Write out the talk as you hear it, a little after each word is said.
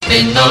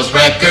spin those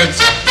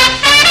records.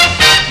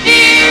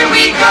 Here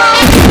we go.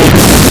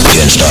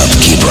 Can't stop,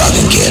 keep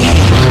rocking, kid.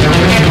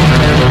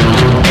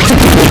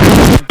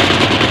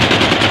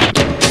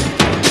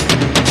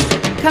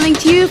 Coming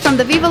to you from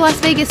the Viva Las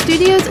Vegas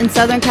studios in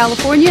Southern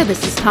California,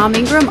 this is Tom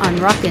Ingram on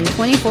Rockin'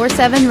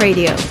 24/7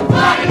 Radio.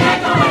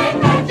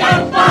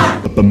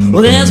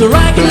 Well, there's a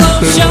rock and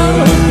roll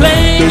show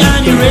playing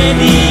on your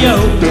radio.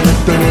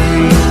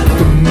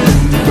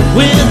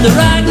 With the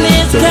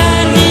rockin'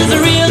 tide, he's a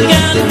real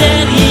gun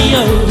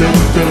daddy-o.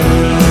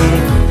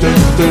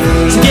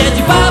 So get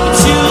your poppin'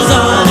 shoes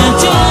on and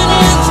tune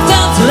in to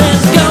town, so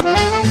let's go.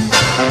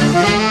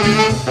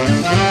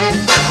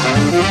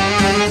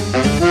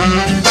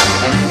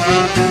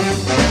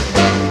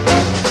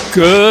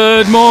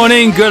 Good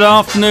morning, good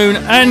afternoon,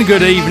 and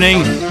good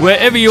evening.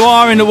 Wherever you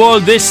are in the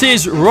world, this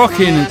is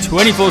Rockin'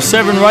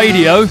 24/7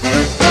 Radio.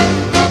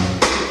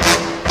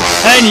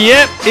 And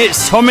yep,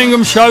 it's Tom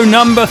Ingram Show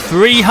number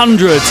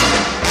 300.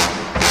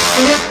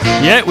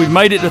 Yeah, we've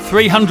made it to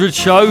 300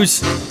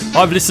 shows.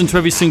 I've listened to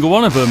every single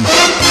one of them.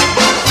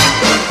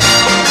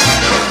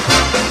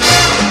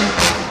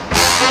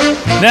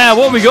 Now,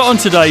 what we got on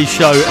today's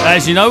show?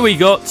 As you know, we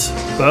got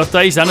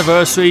birthdays,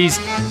 anniversaries,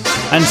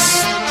 and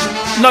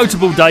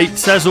notable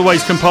dates, as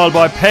always compiled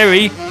by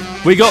Perry.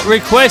 We got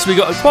requests, we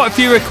got quite a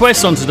few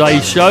requests on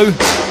today's show.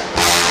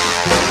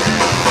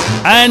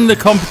 And the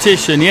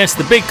competition, yes,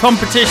 the big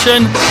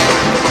competition.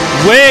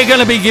 We're going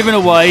to be giving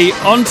away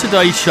on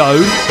today's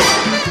show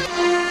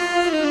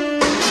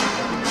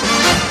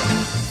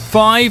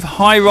 5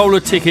 high roller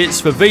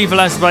tickets for Viva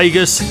Las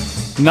Vegas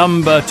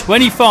number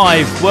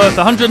 25, worth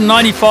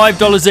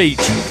 $195 each.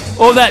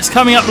 All that's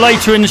coming up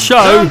later in the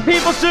show. Some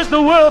people search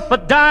the world for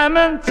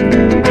diamonds.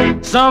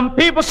 Some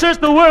people search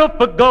the world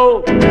for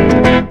gold.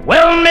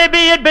 Well,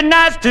 maybe it'd be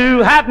nice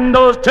to have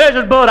those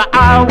treasures, but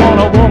I want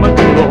a woman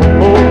to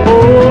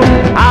hold.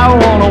 I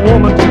want a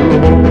woman to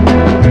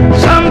hold.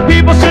 Some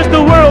people search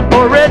the world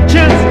for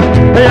riches,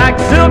 like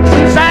silks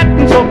and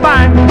satin so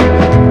fine.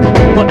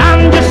 But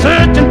I'm just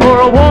searching for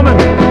a woman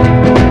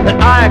that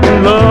I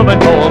can love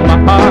and call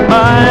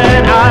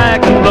mine. I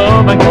can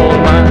love and call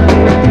mine.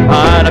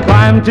 I'd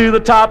climb to the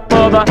top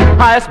of the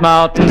highest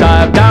mountain,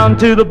 dive down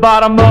to the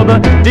bottom of the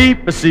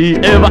deepest sea.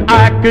 If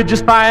I could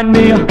just find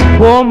me a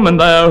woman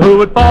there who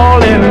would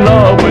fall in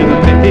love with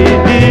me,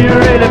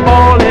 really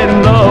fall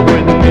in love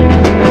with me.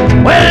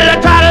 Well, I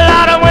tried a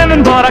lot of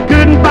women, but I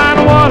couldn't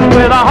find one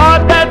with a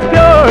heart that's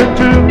pure and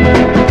true.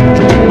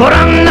 But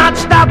I'm not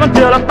stopping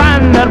till I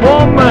find that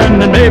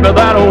woman, and maybe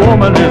that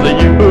woman is a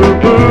you.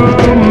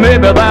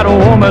 Maybe that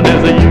woman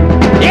is a you.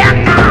 Yeah,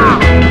 now!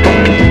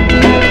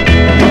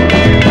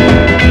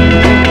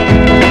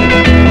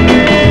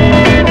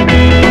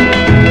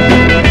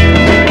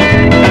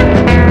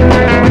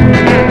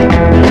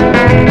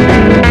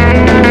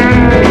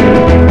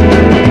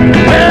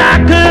 Well, I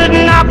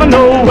couldn't offer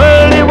no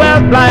worldly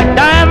wealth like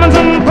diamonds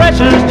and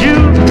precious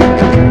jewels,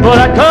 but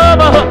I'd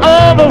cover her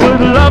over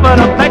with love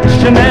and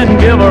affection and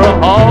give her a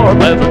heart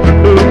that's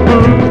true.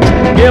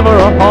 Give her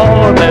a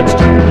heart that's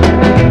true.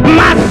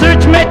 My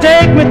search may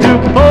take me to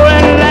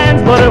foreign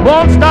lands, but it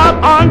won't stop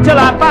until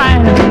I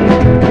find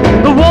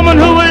the woman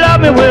who will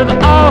love me with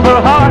all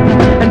her heart,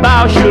 and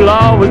vow she'll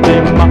always be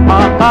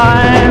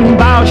mine.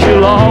 Vow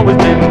she'll always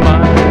be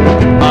mine.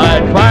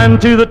 I'd climb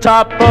to the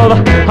top of the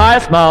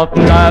highest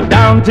mountain, dive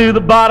down to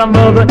the bottom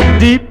of the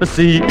deepest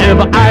sea, if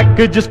I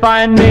could just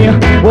find me a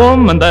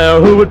woman there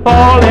who would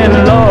fall in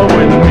love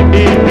with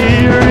me,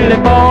 really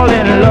fall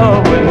in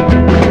love with me.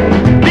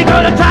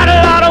 Because I tried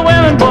a lot of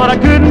women, but I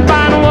couldn't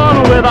find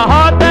one with a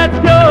heart that's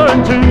pure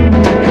and true.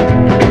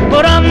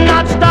 But I'm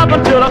not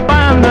stopping till I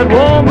find that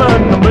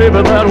woman.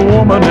 Maybe that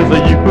woman is a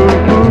you.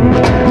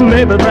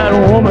 Maybe that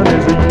woman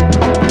is a you.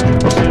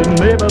 I said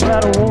maybe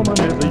that woman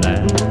is a you.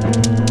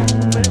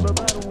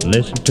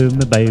 Listen to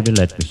me, baby,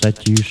 let me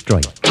set you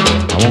straight.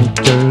 I want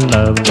your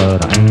love, but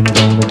I ain't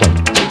gonna wait.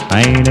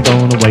 I ain't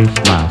gonna waste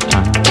my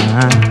time.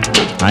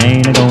 I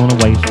ain't gonna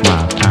waste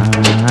my time.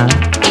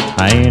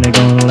 I ain't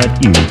gonna let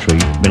you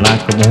treat me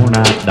like a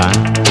worn-out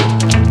dime.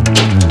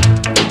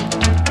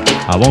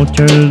 I want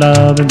your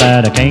loving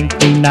that I can't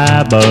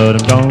deny, but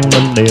I'm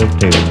gonna live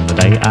till the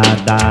day I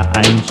die.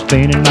 I ain't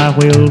spinning my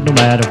wheels no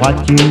matter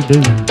what you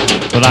do,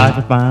 but I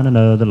can find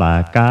another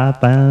like I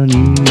found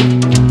you.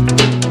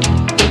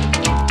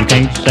 You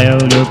can't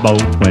sail your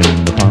boat when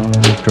the pond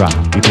is dry.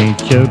 You can't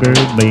sugar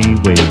me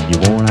with your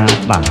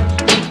worn-out lies.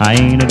 I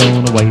ain't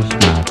gonna waste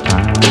my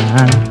time.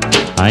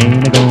 I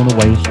ain't gonna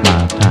waste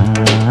my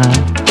time.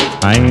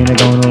 I ain't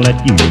gonna let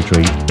you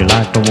treat me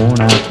like a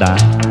worn-out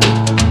dime.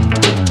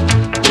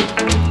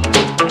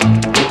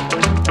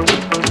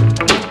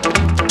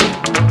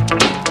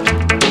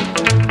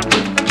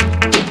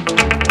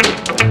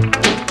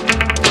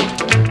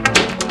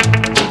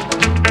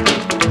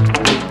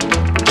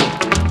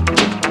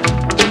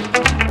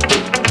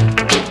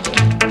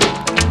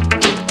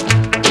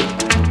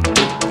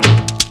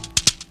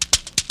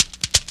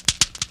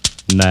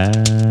 Now,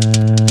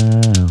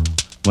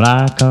 when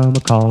I come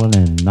a-calling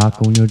and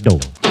knock on your door,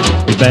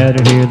 you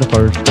better hear the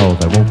first, 'cause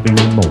there won't be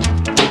no more.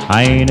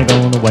 I ain't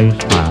gonna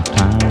waste my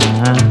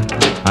time.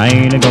 I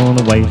ain't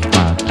gonna waste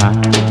my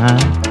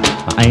time.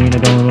 I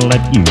ain't gonna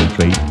let you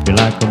treat me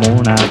like a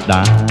worn out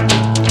dime.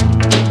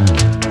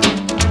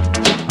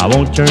 I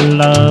want your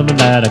love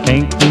that I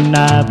can't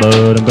deny,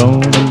 but I'm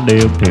gonna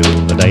live till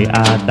the day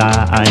I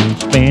die. I ain't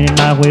spinning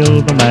my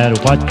wheels no matter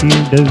what you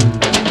do,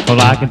 'cause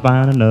I can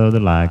find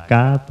another like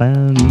I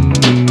found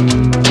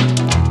you.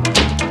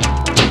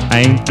 I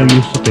ain't no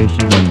use of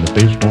fishing when the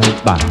fish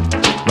won't bite.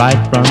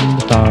 Right from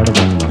the start I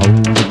wanna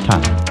hold it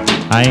tight.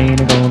 I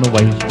ain't gonna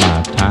waste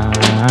my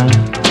time.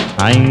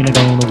 I ain't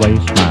gonna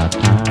waste my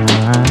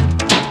time.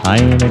 I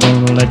ain't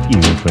gonna let you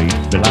treat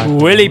me like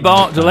Willie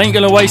Bartle, ain't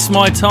gonna waste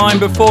my time.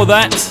 Before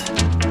that,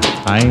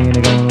 I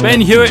ain't gonna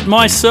Ben Hewitt,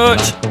 My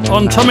Search,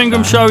 on Tom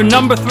Ingram Show,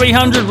 number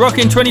 300,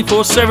 rocking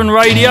 24/7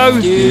 radio.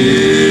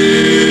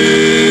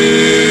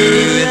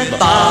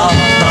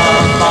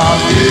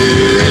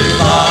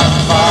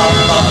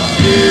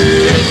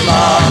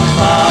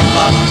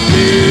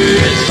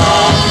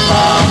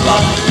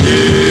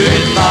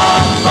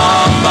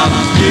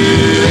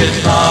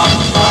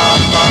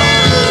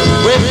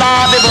 When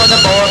Bobby was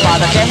aboard by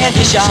the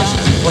candy shop,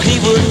 well, he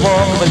would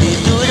walk, but he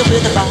do it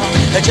with a bar.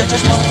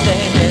 Just one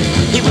day,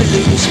 he would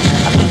lose.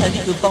 I bet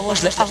you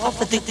boys let off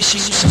the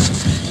shoes.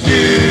 Do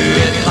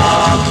it,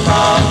 bop,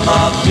 bop,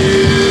 bop. Do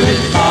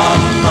it, bop,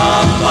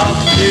 bop, bop.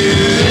 Do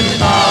it,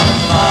 bop,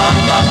 bop,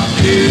 bop.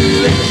 Do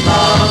it,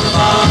 bop,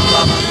 bop,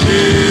 bop. Do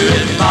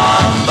it,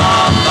 bop,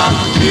 bop, bop.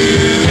 Do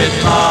it,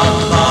 bop,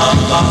 bop,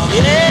 bop.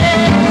 Yeah.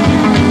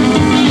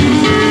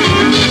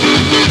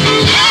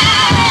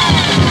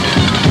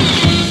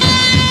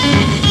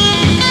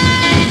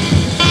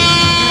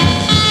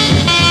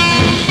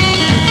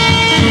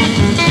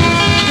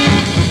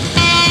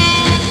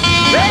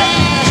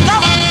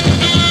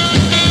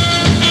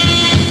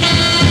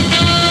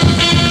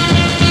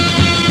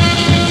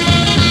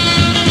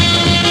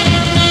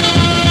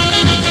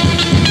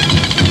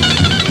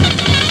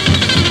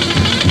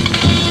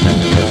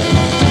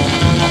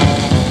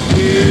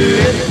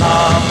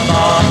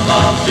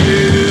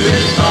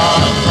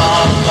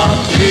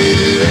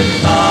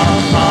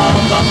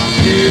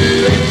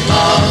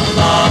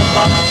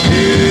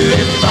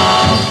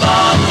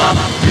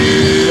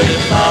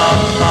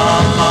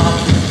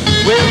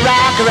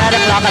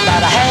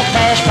 About a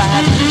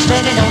 5:30,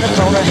 standing on the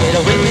corner, hit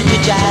a wind to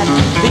jive.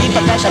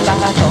 People passing by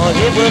thought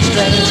it was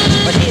strange,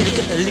 but here he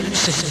got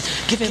loose and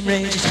give him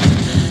rage.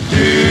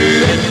 Do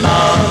it,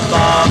 bop,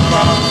 bop,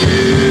 bop. Do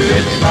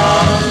it,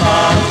 bop,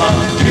 bop, bop.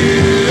 Do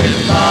it,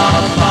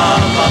 bop,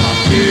 bop, bop.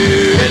 Do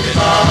it,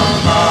 bop,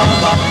 bop,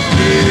 bop.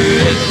 Do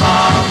it,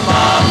 bop,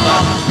 bop,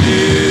 bop. Do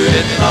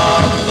it,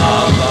 bop,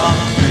 bop, bop.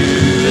 Do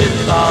it,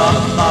 bop,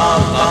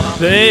 bop, bop.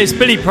 There's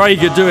Billy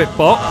Prager, Do It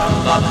Bop.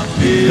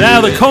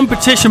 Now the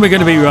competition we're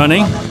going to be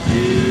running,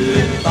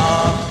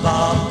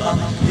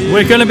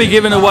 we're going to be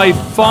giving away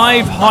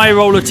 5 high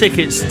roller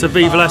tickets to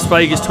Viva Las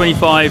Vegas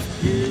 25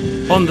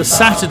 on the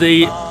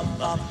Saturday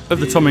of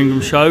the Tom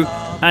Ingram Show,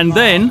 and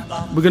then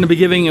we're going to be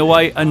giving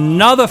away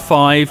another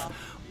 5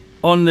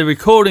 on the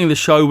recording of the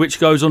show, which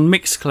goes on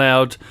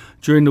Mixcloud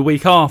during the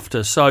week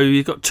after. So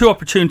you've got 2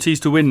 opportunities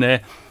to win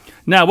there.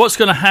 Now what's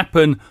going to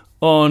happen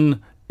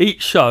on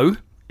each show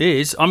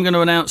is I'm going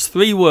to announce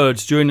 3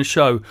 words during the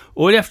show.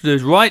 All you have to do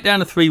is write down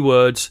the 3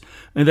 words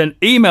and then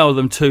email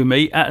them to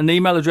me at an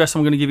email address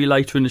I'm going to give you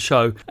later in the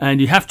show.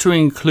 And you have to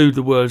include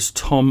the words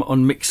Tom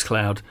on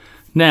Mixcloud.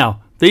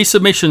 Now, these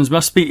submissions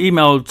must be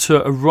emailed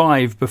to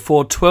arrive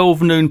before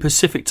 12 noon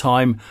Pacific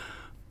time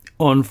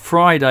on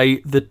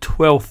Friday the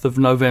 12th of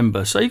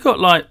November. So you've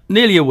got like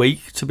nearly a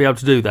week to be able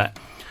to do that.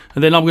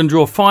 And then I'm going to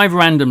draw 5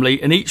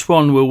 randomly, and each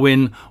one will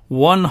win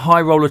 1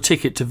 high roller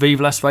ticket to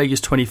Viva Las Vegas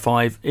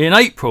 25 in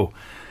April.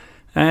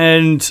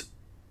 And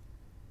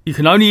you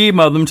can only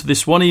email them to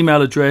this one email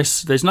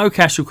address. There's no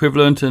cash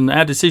equivalent, and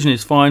our decision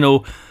is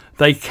final.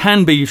 They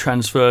can be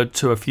transferred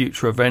to a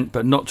future event,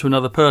 but not to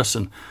another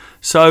person.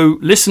 So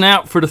listen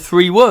out for the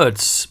 3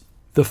 words.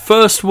 The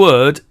first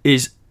word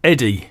is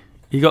Eddie.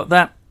 You got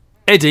that?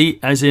 Eddie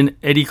as in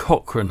Eddie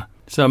Cochran.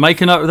 So make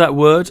a note of that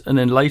word, and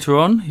then later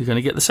on you're going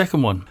to get the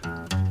second one.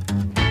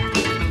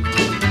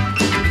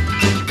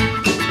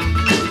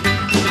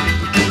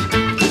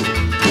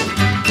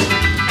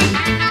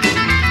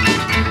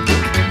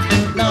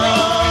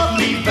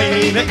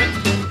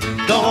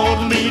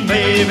 Don't mean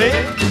maybe.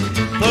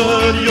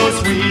 Put your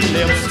sweet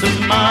lips to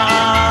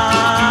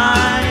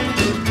mine.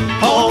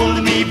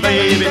 Hold me,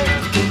 baby.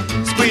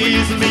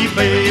 Squeeze me,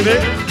 baby.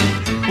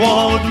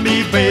 Want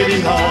me,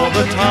 baby, all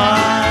the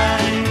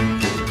time.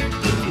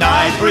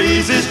 Night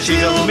breezes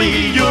chill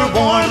me. Your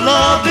warm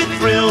love, it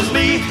thrills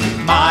me.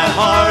 My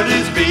heart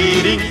is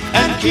beating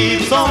and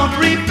keeps on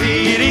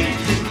repeating.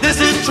 This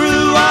is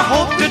true, I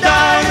hope to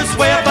die or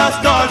swear by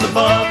stars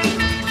above.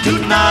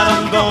 Tonight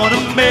I'm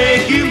gonna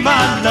make you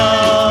my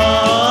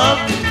love.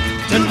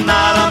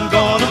 Tonight I'm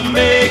gonna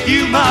make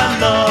you my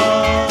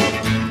love.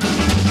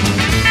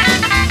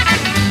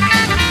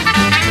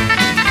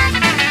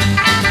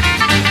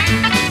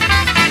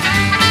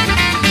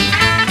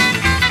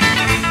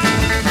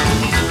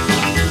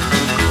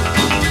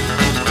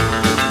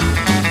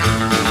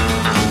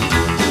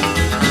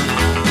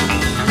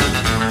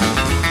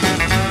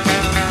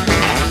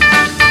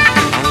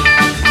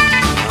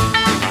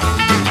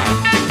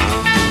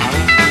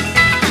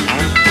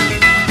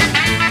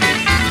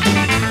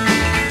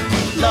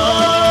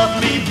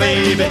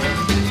 baby,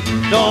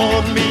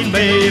 don't mean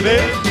baby,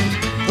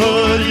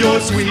 put your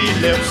sweet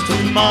lips to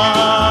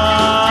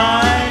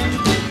mine.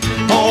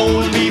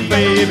 Hold me,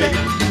 baby,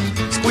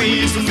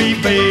 squeeze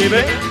me,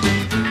 baby,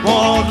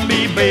 want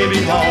me,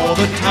 baby, all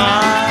the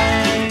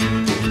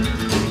time.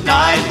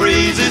 Night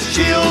breezes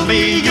chill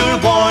me, your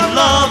warm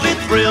love, it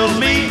thrills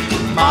me.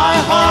 My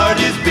heart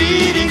is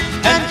beating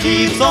and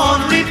keeps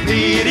on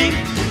repeating.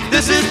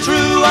 This is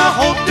true, I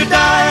hope to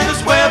die and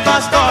swear by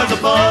stars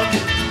above.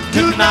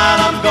 Tonight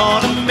I'm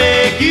gonna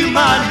make you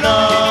my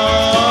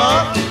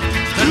love.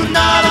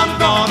 Tonight I'm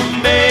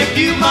gonna make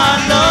you my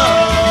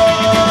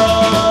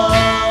love.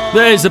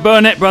 There's the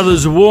Burnett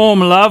Brothers' Warm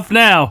Love.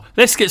 Now,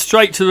 let's get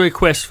straight to the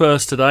request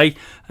first today.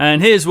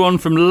 And here's one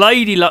from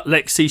Lady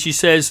Lexi. She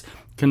says,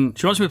 she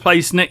wants me to play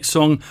this next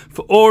song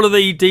for all of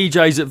the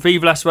DJs at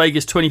Viva Las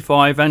Vegas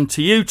 25 and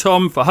to you,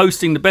 Tom, for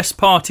hosting the best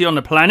party on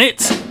the planet.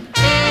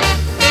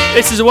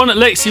 This is the one that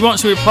Lexi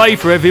wants me to play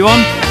for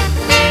everyone.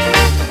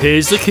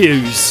 Here's the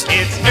cues.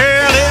 It's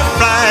early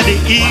Friday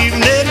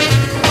evening,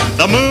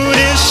 the moon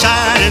is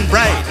shining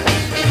bright.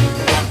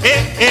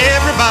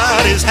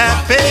 Everybody's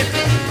happy,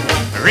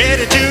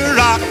 ready to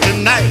rock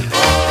tonight.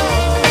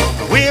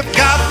 We've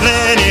got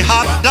plenty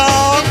hot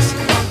dogs,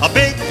 a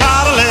big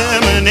pot of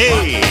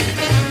lemonade,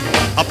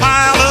 a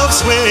pile of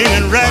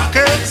swinging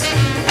records.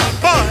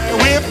 Boy,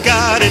 we've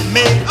got it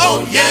made.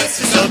 Oh yes,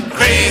 it's a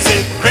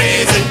crazy,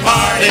 crazy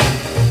party.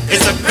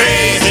 It's a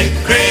crazy,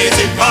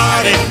 crazy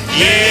party.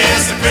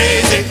 Yes, a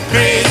crazy,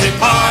 crazy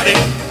party.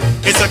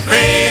 It's a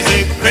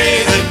crazy,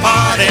 crazy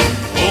party.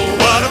 Oh,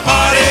 what a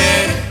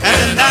party. And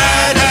the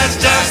night has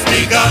just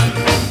begun.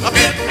 A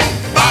bit,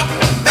 bop,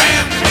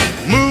 bam.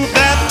 Move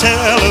that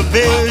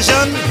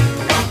television.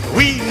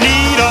 We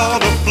need all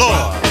the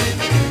floor.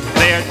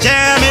 They're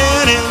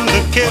jamming in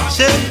the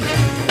kitchen,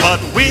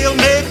 but we'll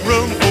make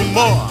room for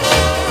more.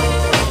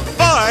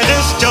 Boy,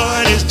 this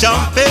joint is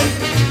jumping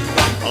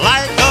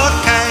like a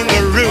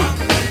kangaroo.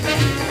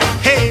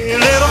 Hey,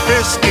 little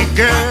frisky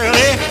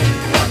girlie,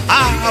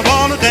 I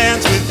wanna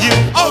dance with you.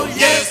 Oh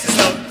yes, it's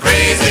a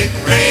crazy,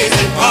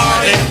 crazy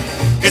party.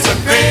 It's a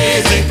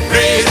crazy,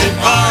 crazy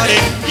party.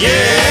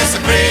 Yes, a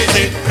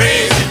crazy,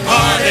 crazy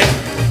party.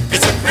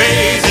 It's a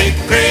crazy,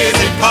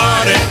 crazy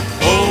party.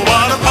 Oh,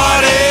 what a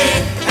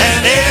party.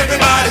 And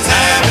everybody's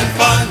having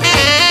fun.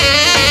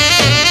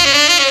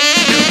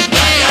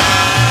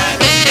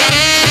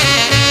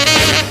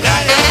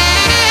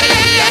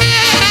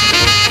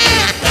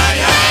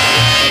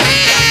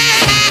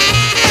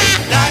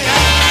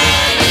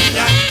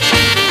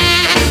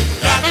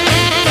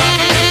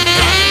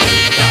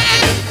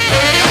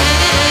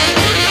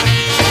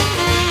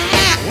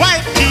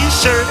 White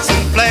t-shirts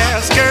and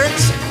flare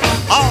skirts,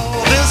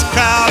 all this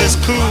crowd is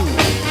cool.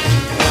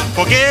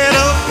 Forget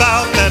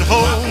about that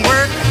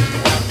homework,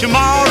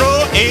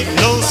 tomorrow ain't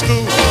no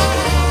school.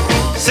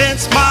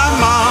 Since my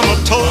mama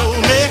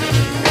told me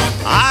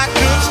I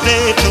could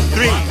stay till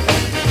 3,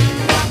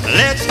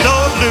 let's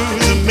don't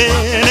lose a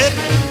minute.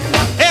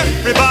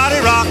 Everybody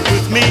rock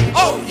with me.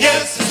 Oh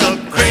yes, it's a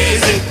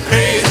crazy,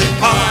 crazy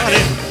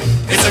party.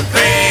 It's a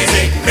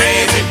crazy,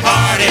 crazy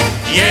party.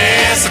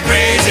 Yes, a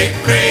crazy,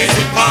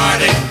 crazy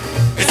party.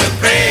 It's a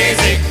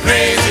crazy,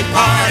 crazy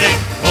party.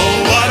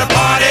 Oh, what a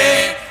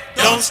party.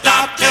 Don't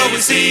stop till we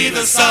see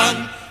the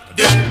sun.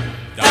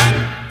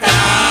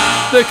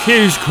 The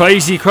Q's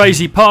Crazy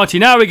Crazy Party.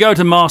 Now we go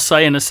to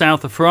Marseille in the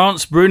south of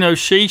France. Bruno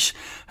Chiche,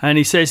 and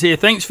he says here,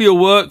 thanks for your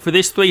work. For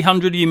this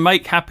 300 you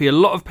make happy a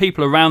lot of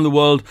people around the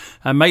world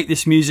and make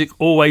this music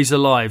always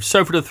alive.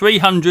 So for the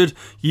 300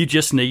 you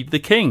just need the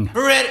king.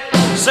 Ready,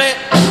 set,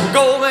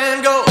 go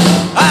and go.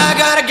 I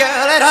got a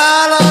gal that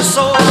I love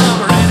so.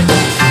 I'm ready,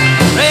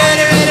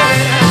 ready,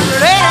 ready,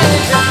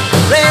 ready,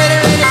 ready,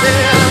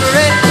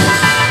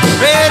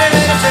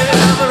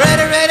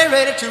 ready, ready,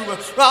 ready to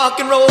rock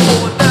and roll.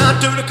 Going down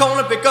to the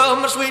corner, pick up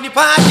my sweetie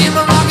pie. Give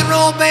my rock and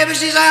roll, baby,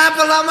 she's the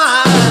apple of my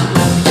eye.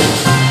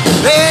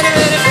 Ready,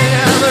 ready, ready,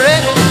 I'm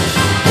ready,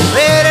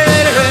 ready,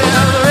 ready, ready,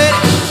 I'm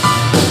ready,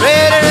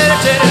 ready,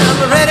 ready,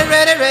 I'm ready,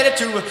 ready, ready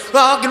to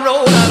rock and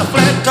roll. Out of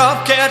flat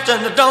top cats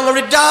and the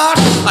dungaree dogs.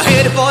 I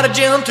headed for the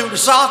gym to the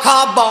sock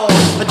hop ball.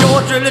 The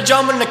joints really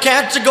jumping, the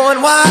cats are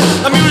going wild.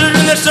 The music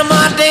really some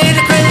my days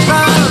a crazy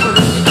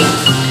crowd.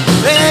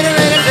 Ready,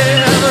 ready,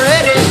 ready, I'm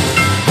ready,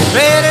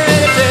 ready,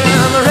 ready, ready,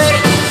 I'm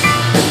ready,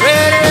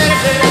 ready, ready,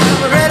 ready,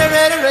 I'm ready,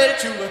 ready, ready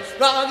to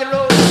rock and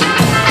roll.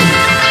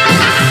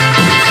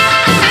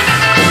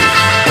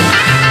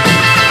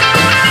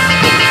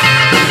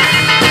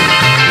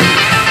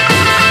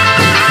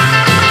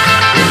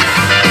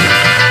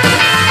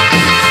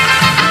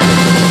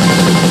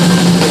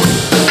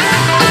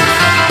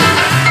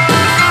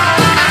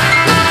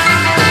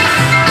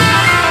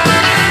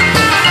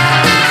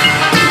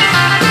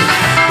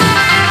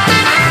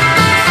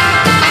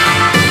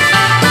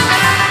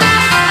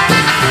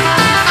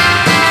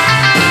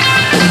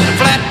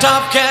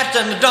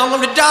 And the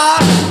dungaree dog.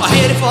 I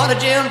headed for the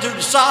gym to the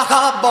sock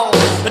hop ball.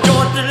 The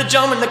joints to the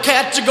jumping, the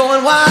cats are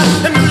going wild.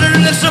 The music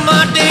lifts on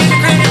my day, the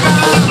crazy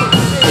crowd.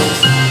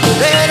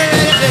 Ready,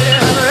 ready, ready,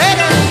 I'm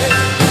ready,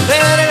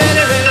 ready, ready,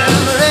 ready,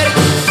 I'm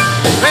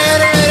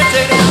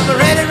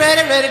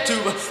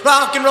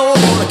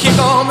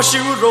my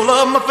shoes, roll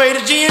up my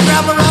faded jeans,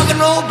 grab my rock and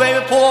roll,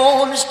 baby,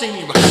 pour on the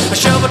steam. I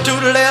shove it to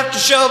the left, I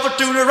shove it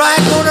to the right,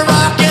 gonna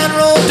rock and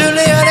roll till the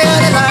end of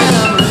the night.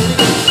 I'm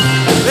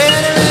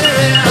ready, ready,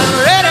 ready,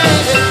 I'm ready,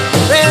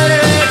 ready,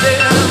 ready,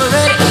 I'm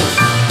ready,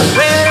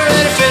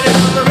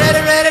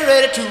 ready, ready,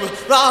 ready to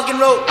rock and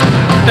roll.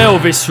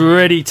 Elvis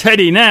Ready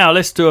Teddy. Now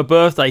let's do a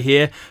birthday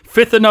here.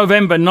 5th of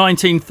November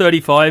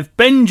 1935,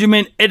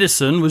 Benjamin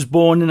Edison was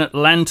born in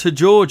Atlanta,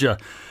 Georgia.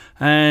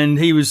 And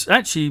he was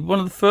actually one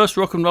of the first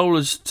rock and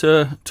rollers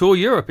to tour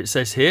Europe, it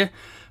says here.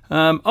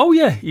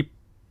 He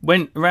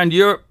went around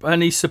Europe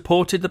and he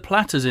supported the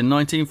Platters in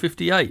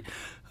 1958.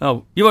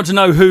 Oh, you want to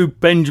know who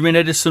Benjamin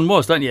Edison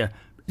was, don't you?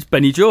 It's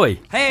Benny Joy.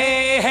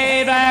 Hey,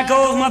 hey, there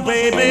goes my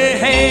baby.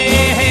 Hey,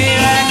 hey,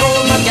 there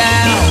goes my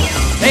gal.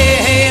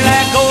 Hey, hey,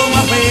 there goes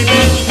my baby.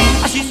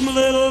 She's my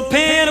little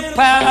penny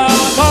pal.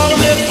 They call her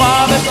Miss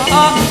Bobby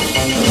Sock.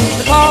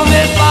 They call her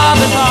Miss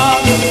Bobby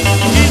Sock.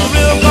 She's a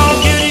real gold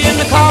cutie and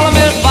they call her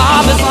Miss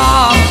Bobby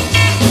Sock.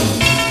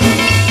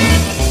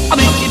 I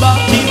mean, keep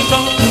up, she's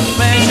something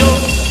special.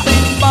 I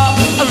mean, keep up,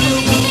 a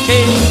real good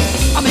kid.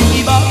 I mean,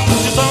 keep up,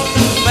 she's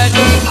something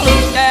special. I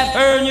look at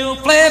her and you'll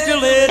flip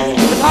your lid.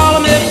 They call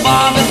her Miss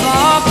Bobby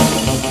Sock.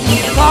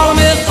 They call her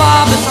Miss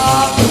Bobby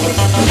Sock.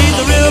 She's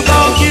a real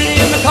gold cutie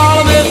and they call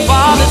her Miss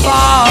Bobby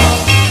Sock.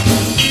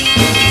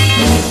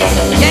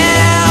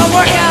 Yeah,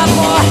 work out,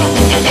 boy.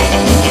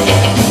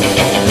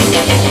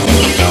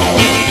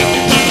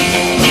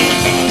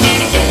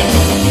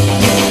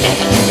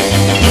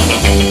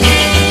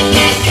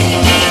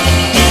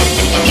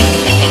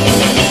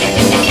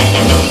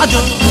 I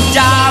jump,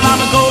 jive, I'm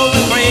a going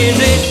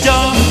crazy.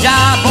 Jump,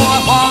 jive, boy,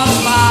 what a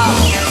smile.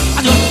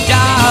 I jump,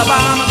 jive,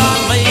 I'm a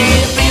gone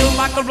lazy. Feel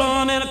like a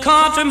run in a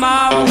country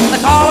mile. They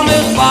call her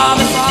Miss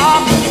Bobby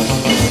Sock.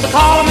 They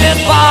call her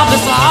Miss Bobby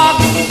Sock.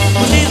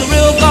 She's a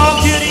real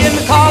gold cutie and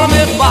they call her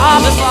Miss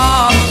Bobby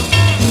Sock.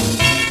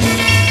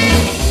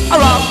 I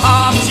rock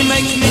hard, she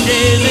makes me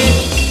dizzy.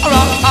 I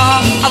rock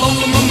hard, I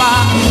lose my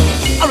mind.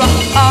 I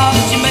rock hard,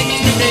 she makes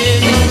me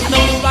dizzy. I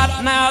know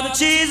right now that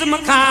she's in my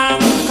kind.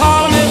 They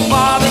call her Miss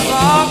Bobby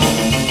Sock.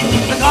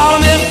 They call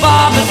her Miss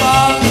Bobby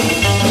Sock.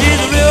 She's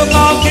a real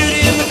gold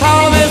cutie and they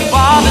call her Miss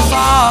Bobby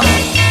Sock.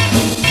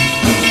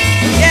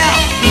 Yeah.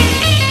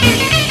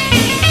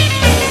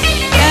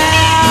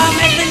 Yeah,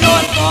 make me know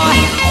it, boy.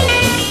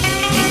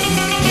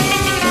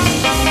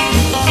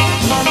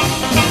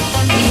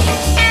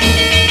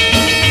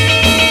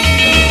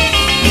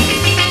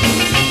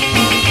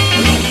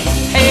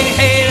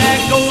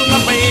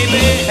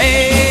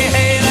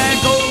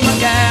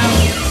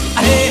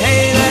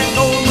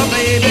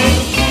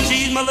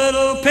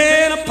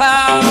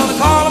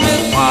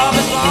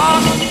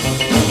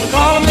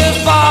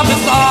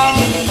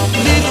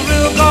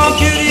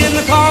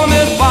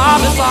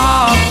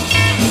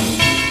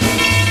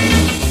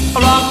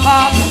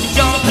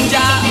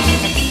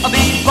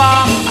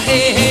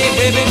 Hey, hey,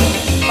 baby,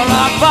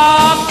 rock,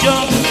 bop,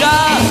 jump,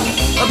 jive,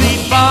 a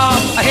beat, bop,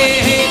 hey,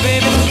 hey,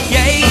 baby,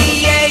 yay,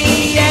 yay,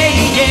 yay,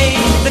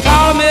 yay, they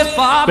call me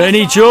Bobby.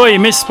 Benny Joy,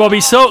 Miss Bobby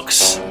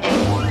Socks.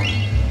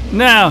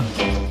 Now,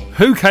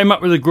 who came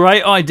up with a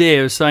great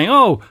idea of saying,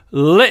 oh,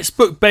 let's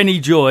book Benny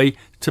Joy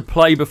to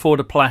play before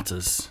the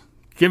Platters,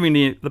 giving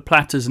the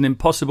Platters an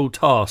impossible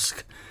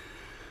task?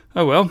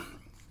 Oh well.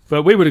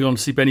 But we would have gone to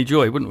see Benny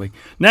Joy, wouldn't we?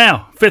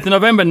 Now, 5th of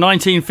November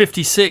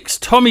 1956,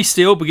 Tommy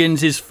Steele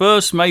begins his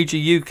first major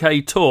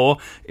UK tour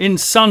in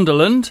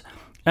Sunderland,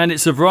 and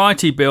it's a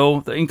variety bill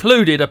that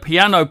included a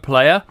piano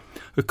player,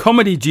 a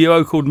comedy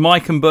duo called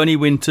Mike and Bernie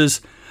Winters,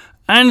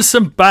 and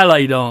some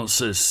ballet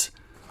dancers.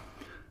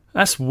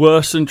 That's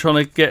worse than trying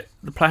to get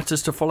the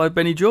Platters to follow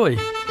Benny Joy.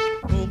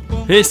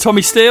 Here's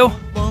Tommy Steele.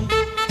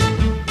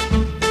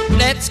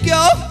 Let's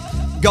go.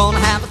 Gonna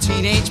have a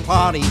teenage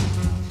party.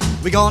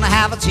 We're gonna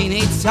have a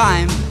teenage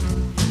time.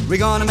 We're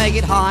gonna make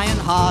it high and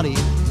hearty.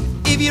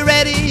 If you're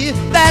ready,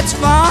 that's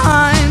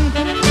fine.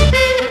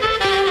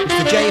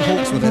 Mr. J.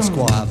 Hawks with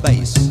Esquire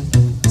bass.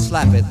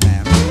 Slap it,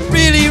 man.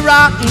 Really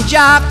rock and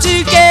jive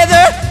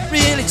together.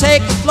 Really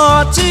take the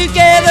floor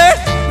together.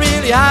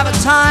 Really have a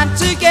time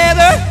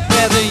together.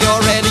 Whether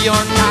you're ready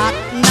or not,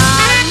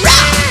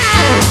 rock!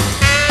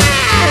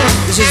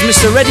 This is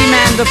Mr. Ready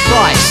Man the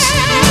Price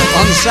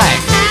on sax.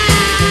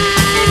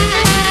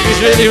 He's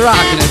really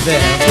rocking it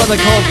there. That's what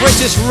they call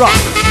British rock.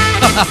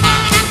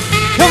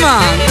 Come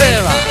on,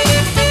 there.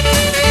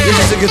 This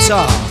is the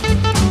guitar.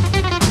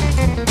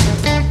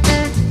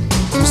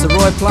 Mr.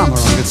 Roy Plummer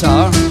on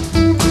guitar.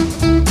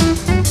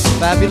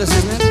 Fabulous,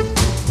 isn't it?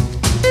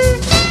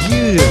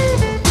 Beautiful.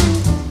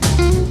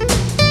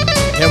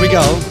 Here we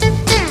go.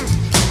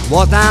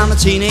 Walk down the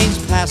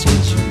teenage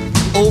passage.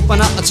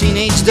 Open up a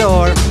teenage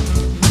door.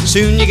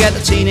 Soon you get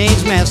the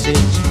teenage message.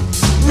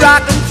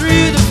 Rockin'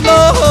 through the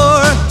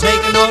floor.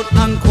 Take a note,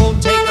 unquote,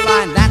 take a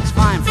line. That's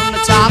fine from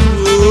the top.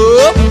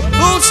 Whoop,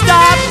 full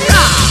stop,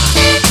 rock.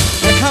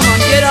 Now come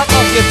on, get up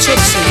off your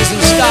tootsies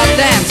and start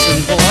dancing,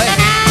 boy.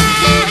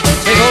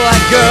 Take all that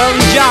girl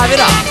and jive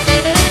it up.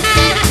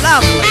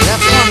 Lovely,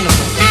 that's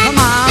wonderful. Come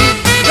on,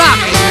 rock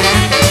it,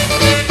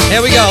 man.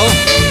 Here we go.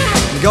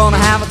 We're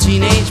gonna have a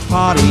teenage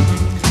party.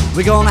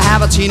 We're gonna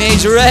have a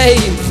teenage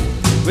rave.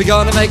 We're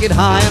gonna make it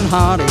high and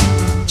hearty.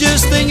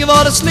 Just think of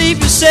all the sleep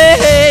you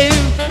save.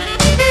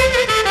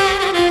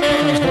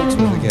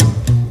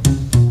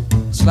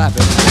 Slap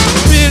it.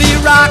 Really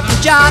rock the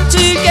job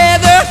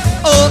together.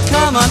 Oh,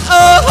 come on,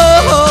 oh,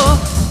 oh,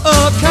 oh,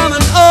 oh, come on,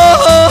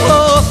 oh, oh,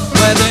 oh,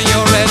 whether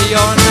you're ready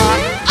or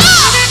not.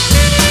 Ah!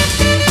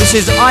 This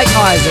is Ike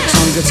Isaacs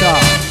on guitar.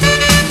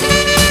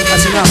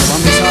 That's another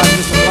one besides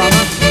Mr.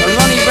 Plummer. And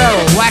Ronnie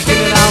Barrell whacking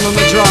it out on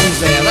the drums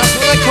there. That's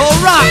what they call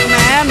rock,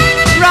 man.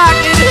 Rock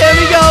it, here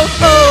we go.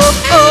 Oh,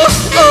 oh,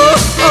 oh,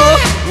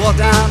 oh. Walk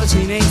down the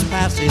teenage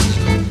passage.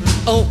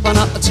 Open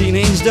up the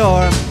teenage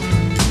door.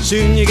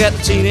 Soon you get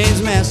the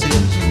teenage message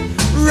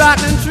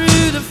rocking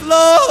through the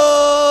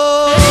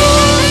floor.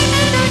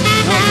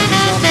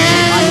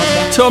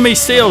 Tommy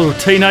Steele,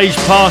 Teenage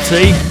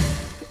Party.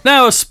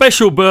 Now a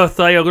special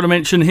birthday I've got to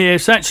mention here.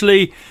 It's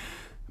actually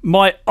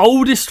my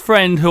oldest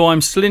friend who I'm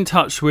still in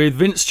touch with,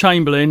 Vince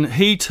Chamberlain.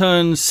 He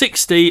turns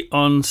 60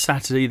 on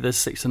Saturday the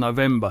 6th of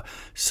November.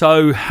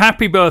 So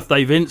happy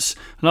birthday, Vince.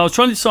 And I was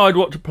trying to decide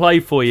what to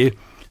play for you.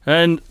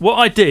 And what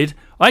I did,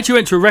 I actually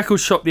went to a record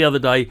shop the other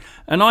day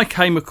and I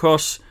came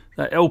across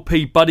that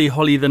LP Buddy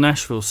Holly the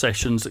Nashville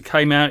Sessions that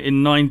came out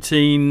in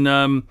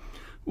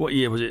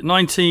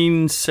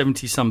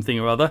 1970 something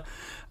or other.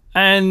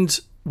 And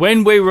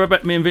when we were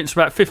me and Vince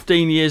were about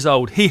 15 years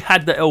old, he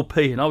had the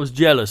LP and I was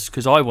jealous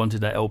because I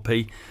wanted that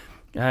LP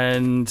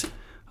and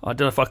I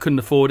don't know if I couldn't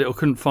afford it or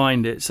couldn't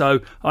find it. So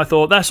I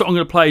thought that's what I'm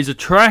going to play as a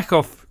track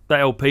off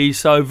that LP.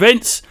 So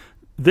Vince,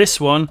 this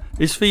one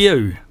is for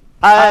you.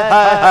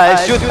 I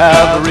should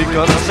have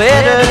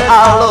reconsidered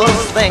all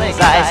those things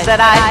I said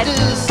I'd do.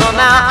 So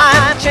now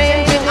I'm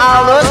changing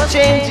all those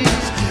changes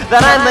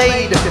that I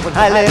made when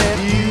I left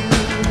you.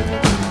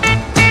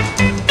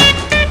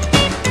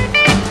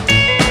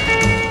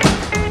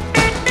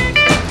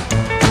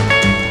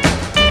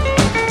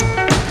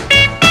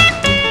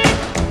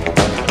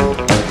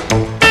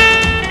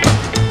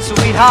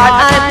 Sweetheart,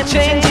 I'm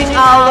changing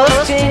all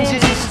those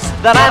changes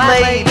that I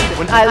made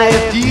when I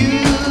left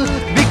you.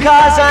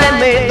 Because I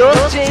made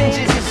those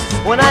changes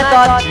when I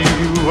thought you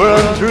were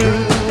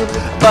untrue.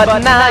 But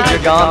now you're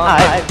gone,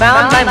 I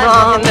found I'm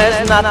wrong, and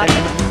there's nothing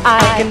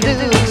I can do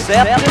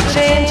except to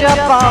change up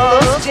all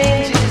those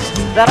changes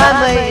that I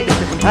made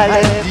when I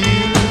left you.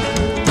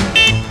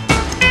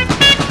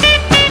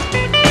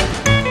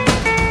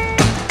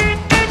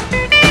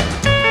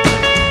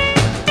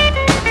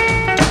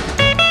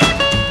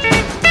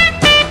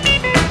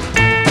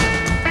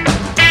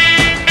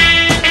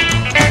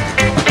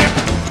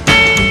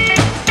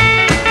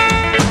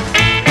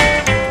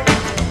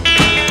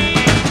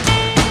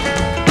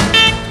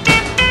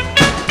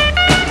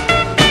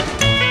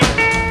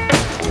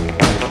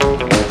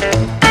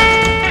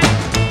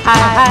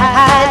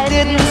 I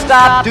didn't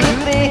stop to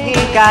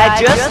think,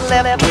 I just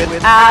left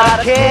without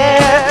a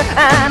care.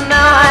 And now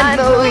I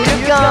know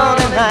you're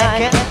gone and I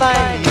can't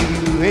find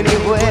you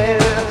anywhere.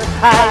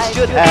 I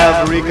should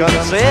have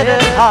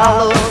reconsidered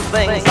all those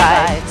things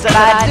I said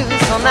I'd do.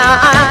 So now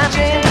I'm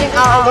changing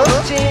all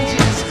those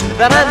changes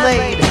that I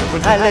made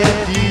when I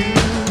left you.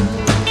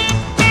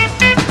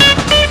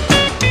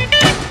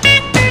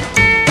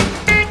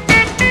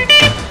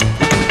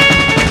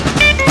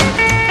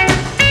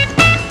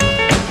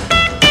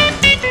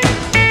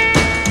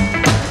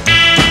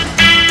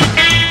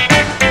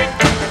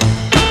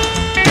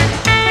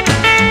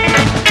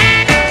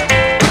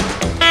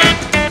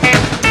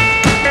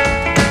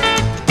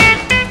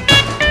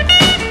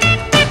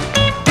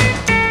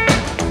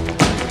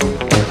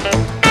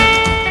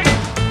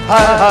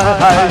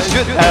 I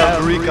should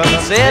have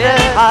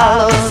reconsidered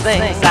all those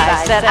things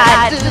I said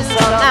I'd do.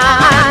 So now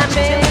I'm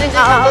changing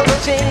all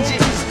those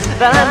changes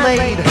that I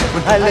made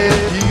when I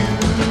left you.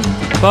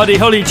 Buddy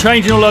Holly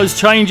changing all those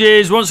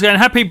changes. Once again,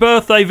 happy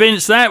birthday,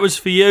 Vince. That was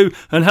for you.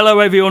 And hello,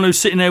 everyone who's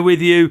sitting there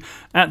with you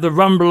at the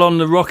Rumble on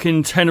the Rock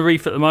in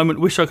Tenerife at the moment.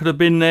 Wish I could have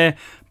been there.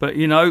 But,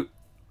 you know,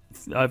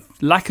 I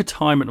lack of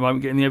time at the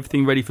moment getting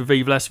everything ready for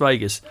Viva Las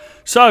Vegas.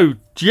 So,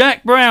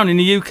 Jack Brown in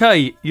the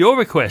UK, your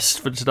request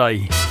for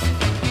today.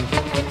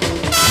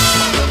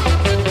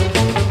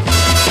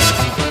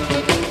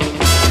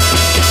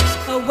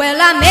 Well,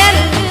 I met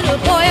a little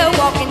boy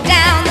walking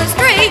down the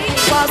street.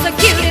 Was the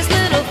cutest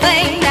little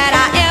thing that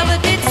I ever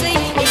did see.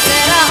 He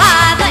said,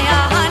 hi there,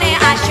 honey,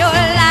 I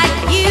sure like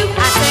you.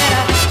 I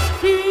said,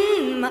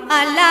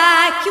 I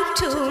like you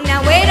too.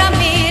 Now wait a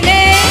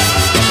minute.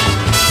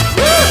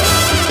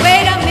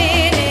 Wait a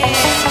minute.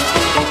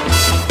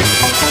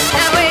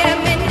 Now wait a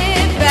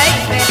minute,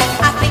 baby.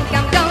 I think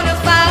I'm gonna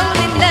fall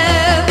in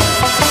love.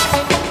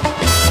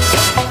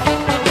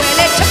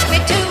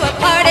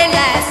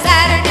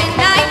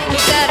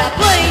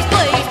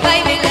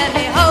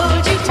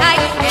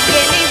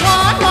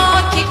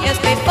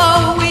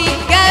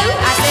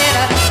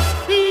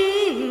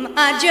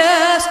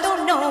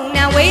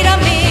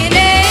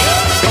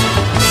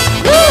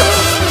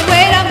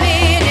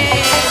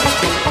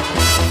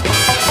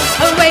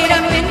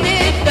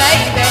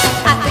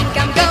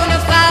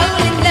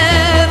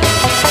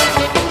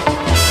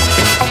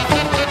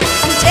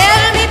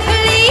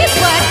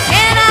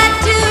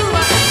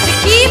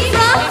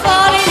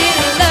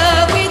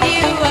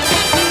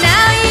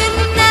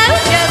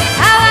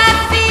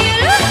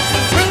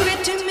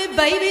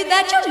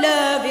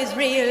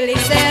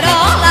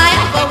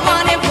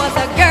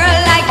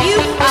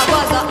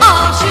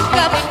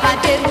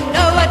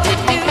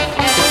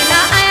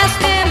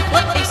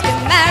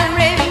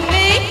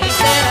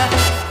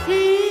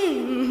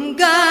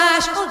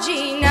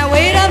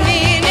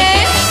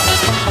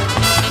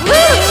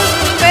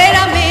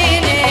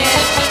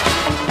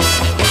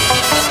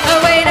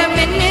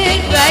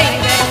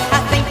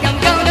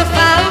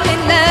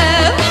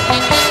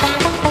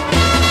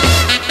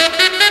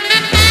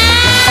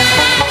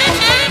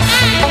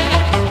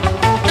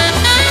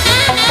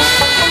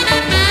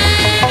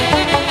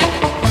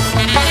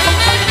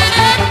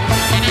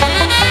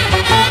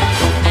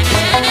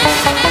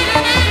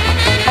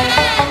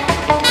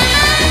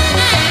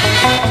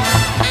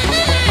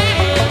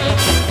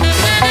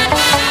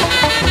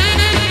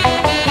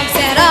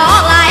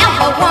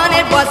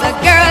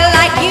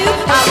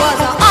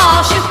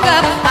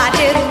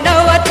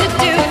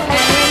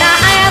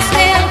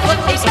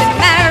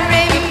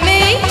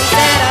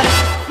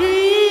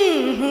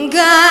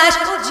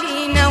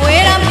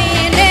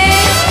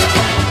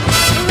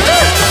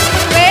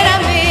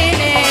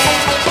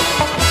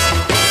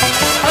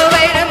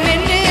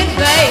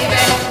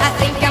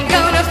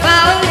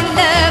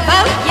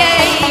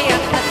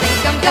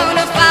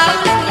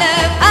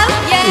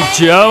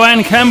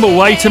 Joanne Campbell,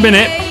 wait a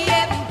minute.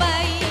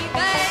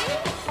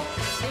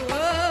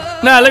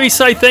 Now, let me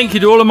say thank you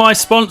to all of my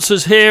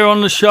sponsors here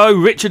on the show.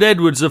 Richard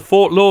Edwards of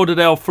Fort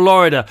Lauderdale,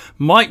 Florida.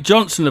 Mike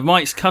Johnson of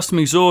Mike's Custom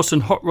Exhaust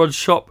and Hot Rod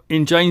Shop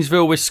in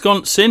Janesville,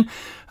 Wisconsin.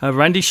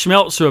 Randy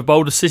Schmelzer of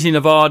Boulder City,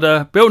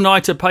 Nevada. Bill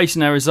Knight of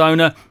Payson,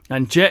 Arizona.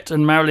 And Jet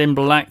and Marilyn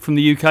Black from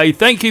the UK.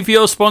 Thank you for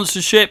your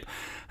sponsorship.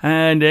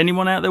 And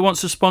anyone out there wants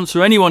to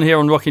sponsor anyone here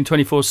on Rockin'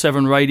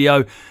 24/7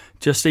 Radio,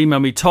 just email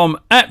me, Tom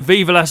at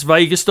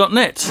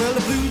vivalasvegas.net. Well,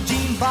 the blue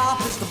jean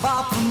bop is the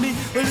bop for me.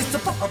 Well, it's the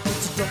bop,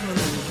 it's the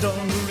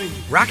dungaree.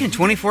 Rockin'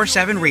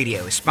 24/7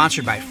 Radio is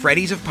sponsored by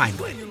Freddy's of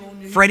Pinewood.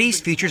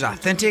 Freddy's features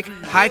authentic,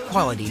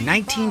 high-quality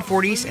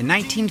 1940s and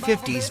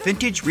 1950s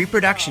vintage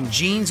reproduction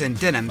jeans and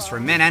denims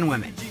for men and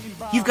women.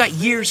 You've got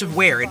years of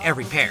wear in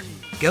every pair.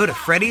 Go to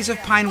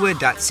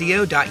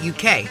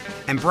freddy'sofpinewood.co.uk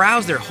and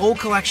browse their whole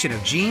collection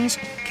of jeans,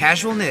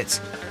 casual knits,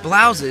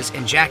 blouses,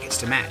 and jackets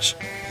to match,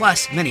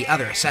 plus many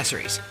other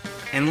accessories.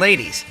 And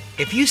ladies,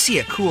 if you see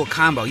a cool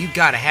combo you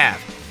gotta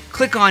have,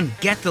 click on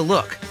Get the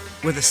Look,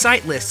 where the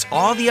site lists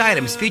all the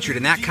items featured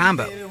in that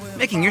combo,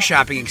 making your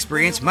shopping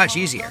experience much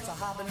easier.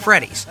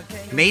 Freddy's,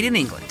 made in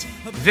England.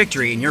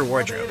 Victory in your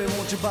wardrobe.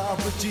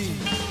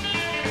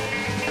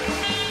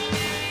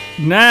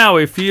 Now,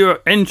 if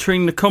you're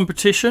entering the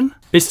competition,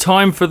 it's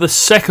time for the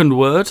second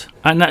word,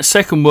 and that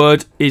second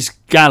word is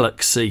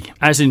galaxy,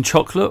 as in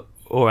chocolate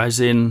or as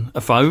in a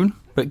phone,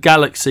 but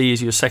galaxy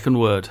is your second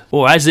word,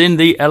 or as in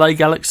the LA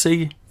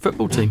Galaxy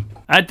football team.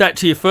 Add that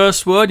to your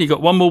first word. You've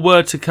got one more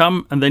word to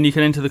come, and then you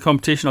can enter the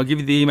competition. I'll give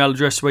you the email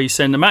address where you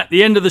send them. At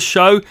the end of the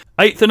show,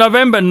 8th of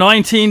November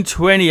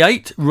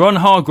 1928, Ron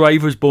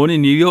Hargrave was born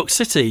in New York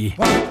City.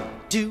 1,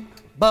 2,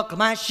 buckle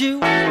my shoe,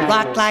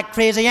 rock like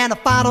crazy and I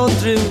follow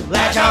through.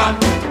 Latch on,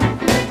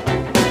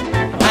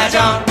 latch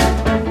on.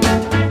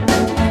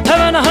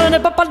 Having a honey,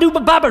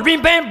 bop-a-doo-ba-bop-a,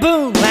 ring, bam,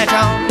 boom. Latch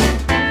on.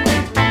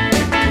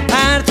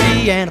 And a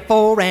 3 and a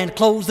 4 and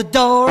close the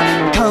door.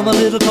 Come a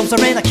little closer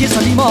and a kiss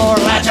me more.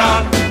 Latch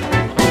on,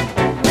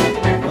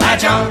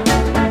 latch on.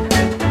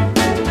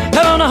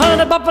 Having a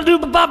honey,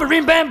 bop-a-doo-ba-bop-a,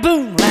 ring, bam,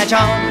 boom. Latch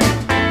on.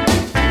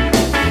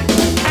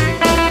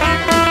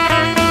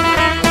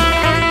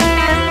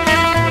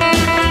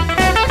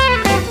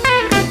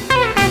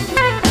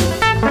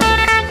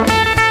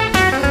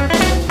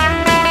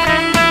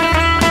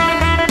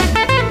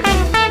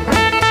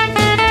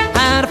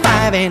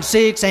 And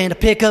 6 and a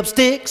pickup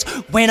sticks.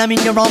 When I'm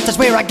in your arms, that's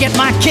where I get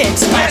my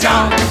kicks. Latch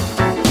on,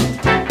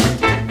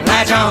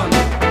 latch on.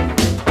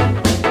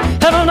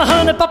 Having a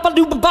honey,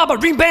 bop-a-doo-ba-bop-a,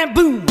 ring, bam,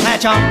 boom.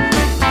 Latch on.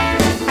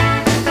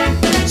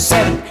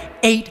 7,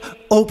 8,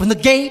 open the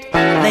gate.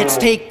 Let's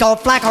take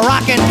off like a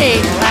rockin'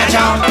 8. Latch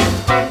on,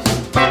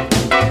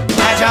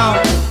 latch on.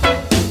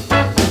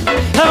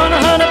 Having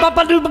a honey,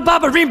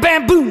 bop-a-doo-ba-bop-a, ring,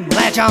 bam, boom.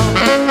 Latch on.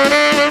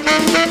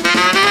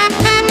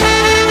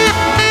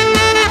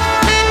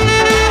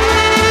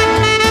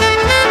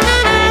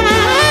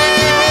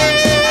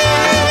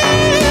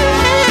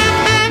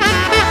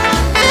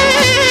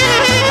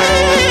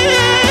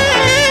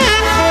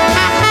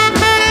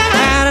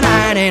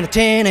 And a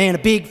 10 and a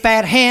big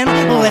fat hand.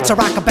 Let's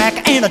rock a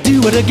back and a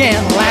do it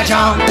again. Latch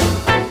on,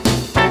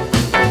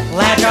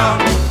 latch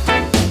on.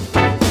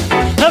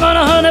 Having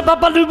a honey,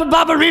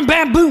 bop-a-doo-ba-bop-a, ring,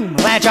 bam, boom.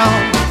 Latch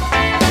on.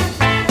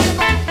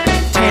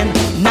 10,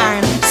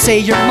 9, say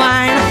you're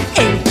mine.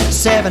 8,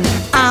 7,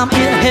 I'm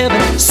in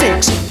heaven.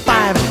 6,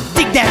 5,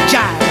 dig that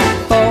jive.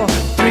 4,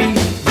 3,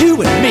 you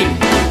and me.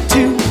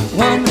 2,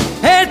 1,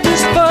 head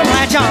this fun.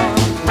 Latch on,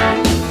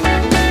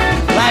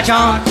 latch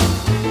on.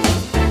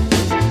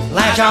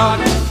 Latch on.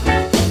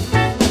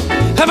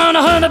 Come on,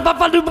 a honey,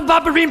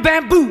 bop-a-doo-ba-bop-a, ring,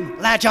 bam, boom.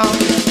 Latch on.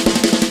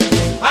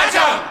 Latch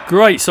on.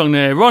 Great song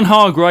there. Ron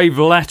Hargrave,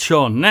 Latch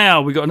On.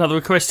 Now, we got another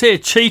request here.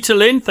 Cheetah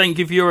Lynn, thank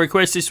you for your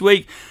request this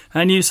week.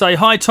 And you say,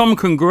 hi, Tom,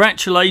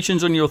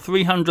 congratulations on your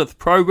 300th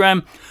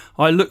programme.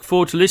 I look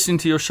forward to listening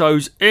to your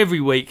shows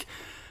every week.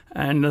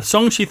 And the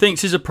song she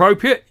thinks is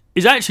appropriate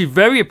is actually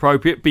very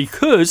appropriate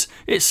because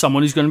it's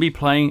someone who's going to be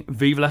playing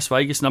Viva Las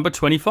Vegas number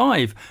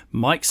 25,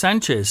 Mike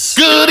Sanchez.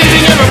 Good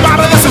evening,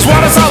 everybody, this is what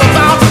it's all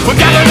about. We're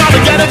gathering all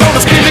together, gonna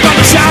scream, we're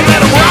gonna shout,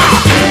 let 'em rock.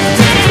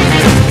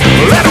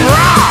 Let 'em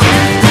rock.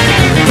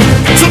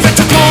 So get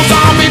your clothes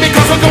on, baby,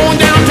 cause we're going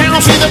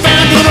downtown. See the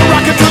band, do the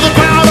rocket to the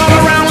crowd all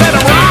around. Let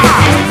 'em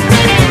rock.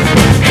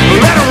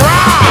 Let 'em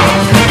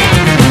rock.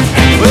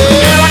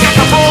 Well, I got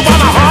the bull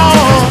by the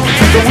horn.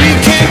 The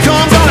weekend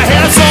comes, gonna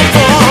have some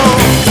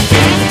fun.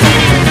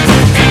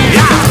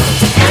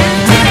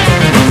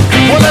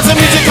 Well, there's the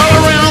music all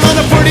around and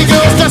the pretty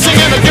girls dancing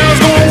and the girls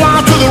going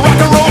wild to the rock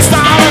and roll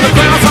style and the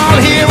crowd's all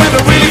here and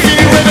they're really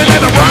feeling ready. Let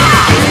 'em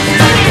rock,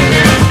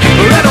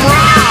 let 'em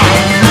rock.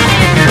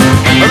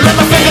 Let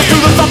the fingers do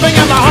the thumping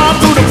and the heart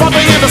do the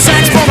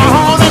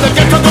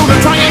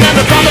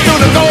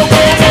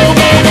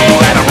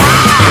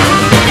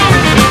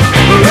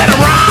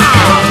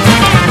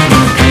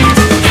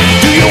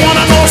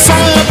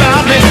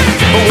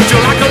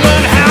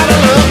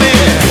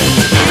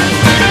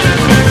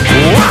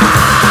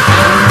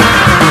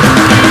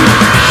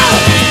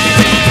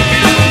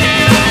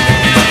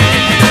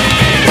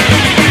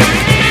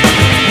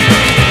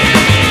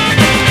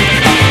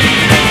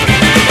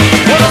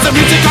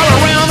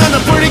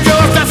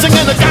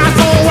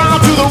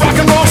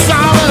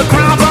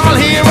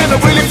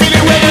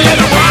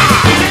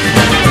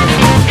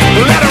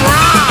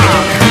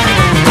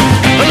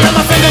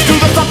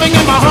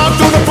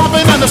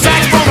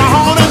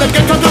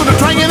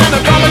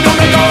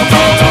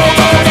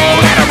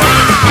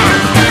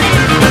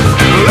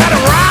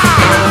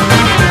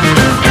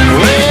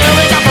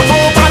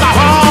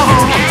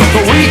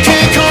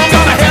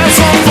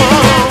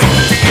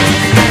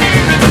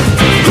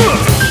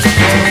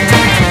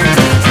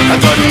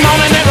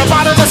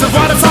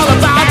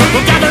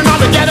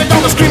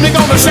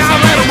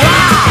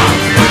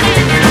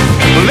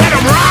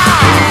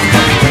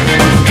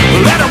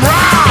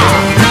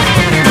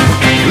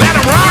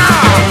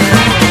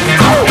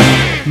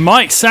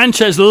Mike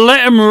Sanchez,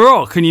 Let 'Em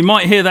Rock. And you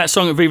might hear that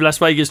song at Viva Las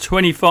Vegas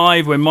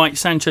 25 when Mike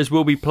Sanchez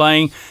will be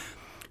playing.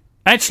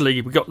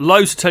 Actually, we've got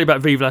loads to tell you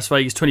about Viva Las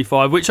Vegas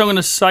 25, which I'm going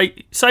to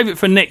save it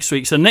for next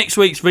week. So next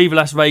week's Viva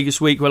Las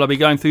Vegas week, well, I'll be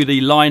going through the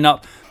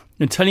lineup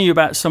and telling you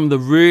about some of the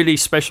really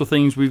special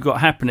things we've got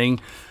happening.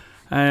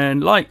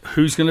 And like,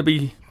 who's going to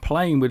be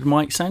playing with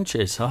Mike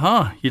Sanchez?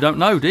 You don't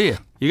know, do you?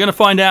 You're going to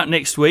find out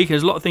next week.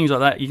 There's a lot of things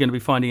like that you're going to be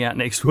finding out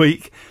next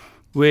week,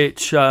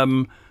 which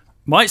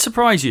might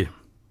surprise you.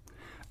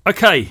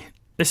 Okay,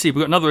 let's see.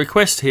 We've got another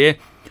request here.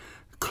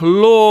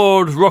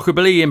 Claude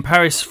Rockabilly in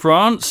Paris,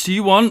 France. Do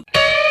you want...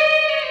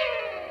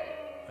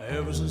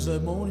 Ever since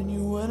that morning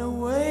you went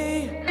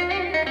away,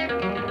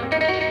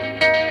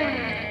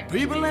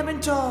 people have been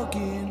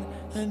talking,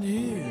 and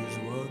here's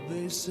what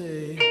they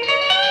say.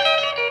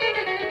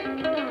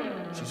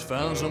 She's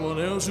found someone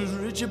else who's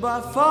richer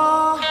by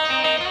far.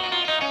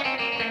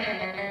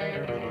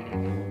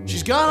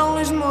 She's got all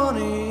his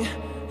money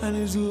and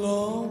his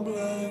long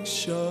black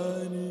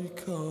shiny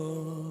car.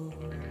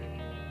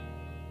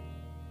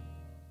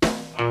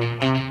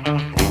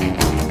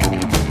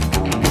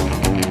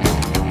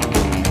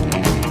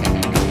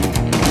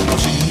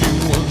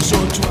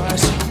 Or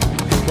twice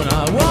when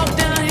I walk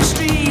down your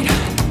street,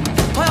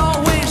 I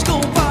always go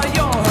by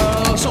your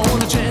house on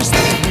the chance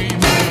that we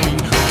might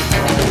meet.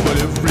 But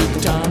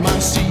every time I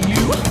see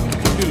you,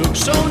 you look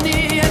so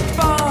near yet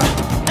far,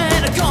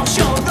 and of course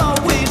you're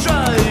always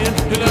right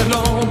in that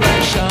long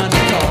black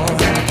shiny car.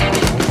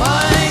 I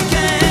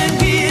can't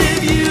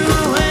give you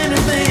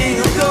anything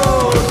of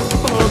gold,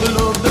 for the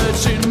love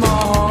that's in my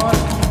heart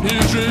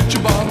is rich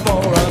above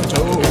all I'm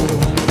told.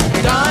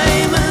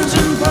 Diamonds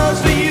and pearls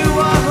for you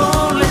are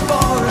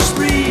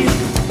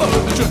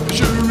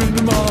treasure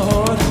in my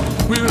heart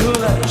will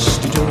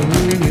last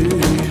eternally.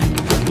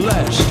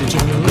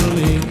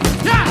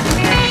 Yeah!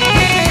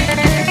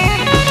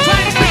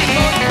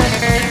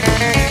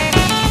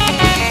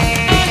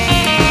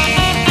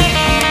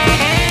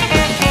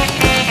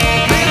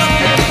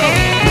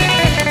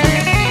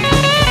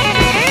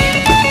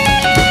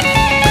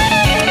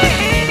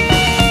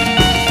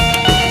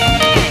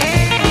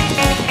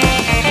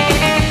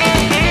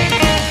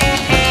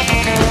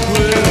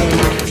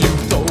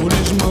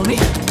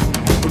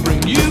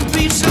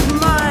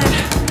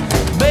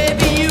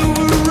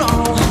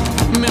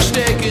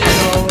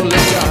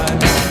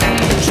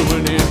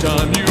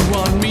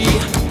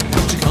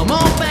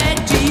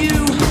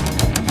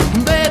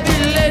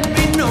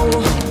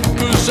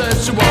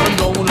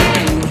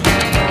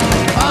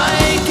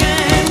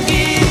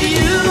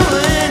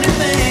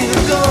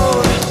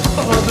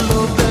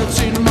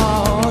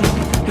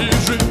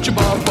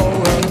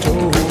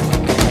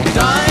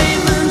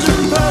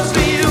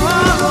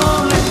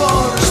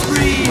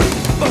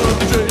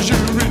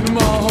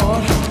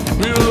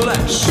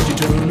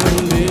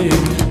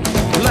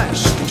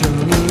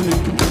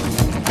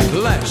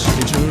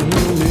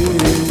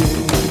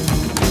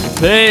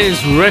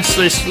 There's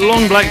Restless,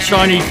 long black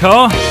shiny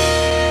car.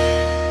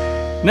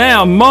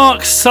 Now,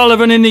 Mark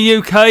Sullivan in the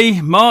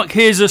UK. Mark,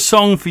 here's a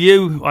song for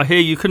you. I hear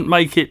you couldn't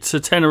make it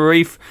to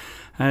Tenerife,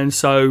 and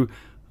so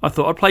I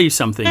thought I'd play you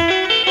something.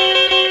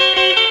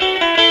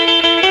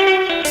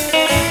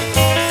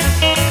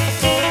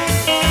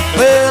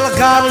 Well, I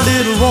got a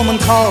little woman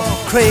called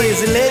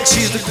Crazy Legs.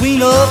 She's the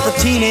queen of the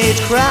teenage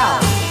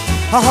crowd.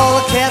 I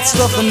haul a cat,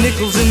 stuff the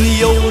nickels in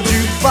the old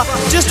jukebox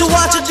just to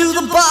watch her do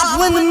the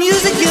bop when the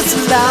music gets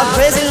loud.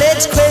 Crazy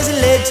legs,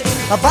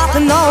 a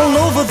bopping all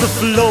over the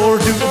floor.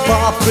 Do the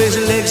bop,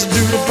 crazy legs, do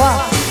the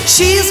bop.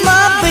 She's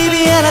my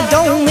baby and I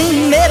don't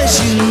mean maybe.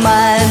 She's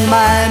mine,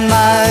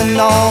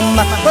 all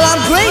mine. Well,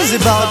 I'm crazy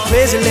about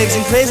crazy legs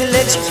and crazy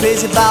legs are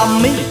crazy about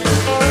me.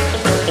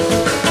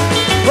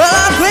 Well,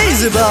 I'm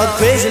crazy about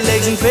crazy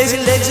legs and crazy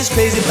legs is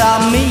crazy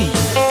about me.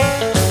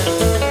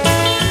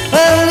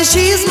 Well,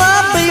 she's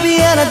my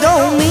baby and I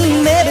don't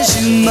mean maybe.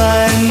 She's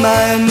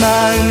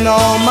mine,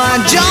 all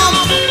mine. Jump!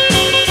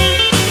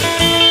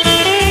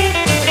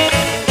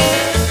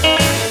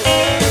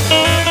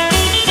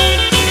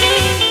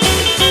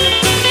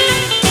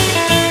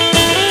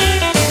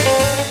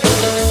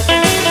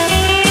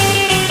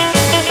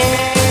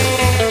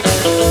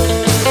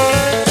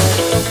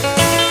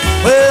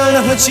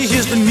 When she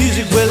hears the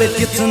music, well, it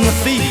gets in the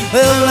feet.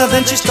 Well, now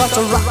then she starts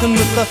a rockin'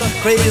 with the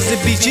crazy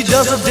beat. She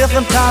does a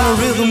different kind of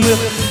rhythm with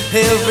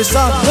every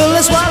song. Well,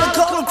 that's why they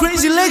call her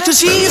Crazy Legs, 'cause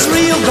she's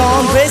real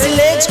gone. Crazy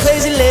legs,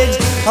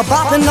 a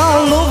bopping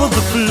all over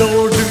the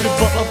floor. Do the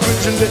bop,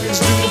 crazy legs,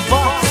 do the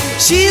bop.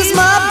 She's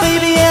my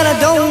baby and I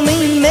don't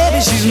mean maybe.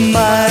 She's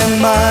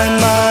mine,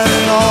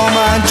 all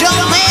mine.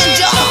 Jump, man,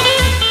 jump!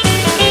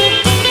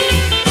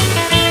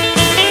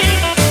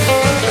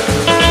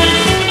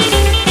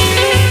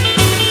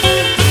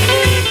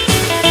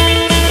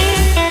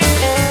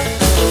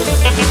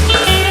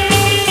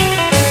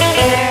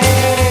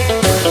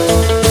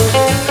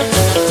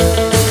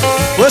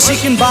 Well, she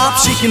can bop,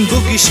 she can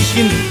boogie, she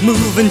can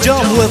move and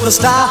jump with a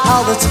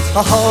style that's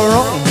her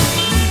own.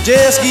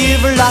 Just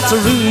give her lots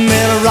of room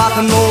and a rock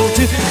and roll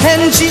too,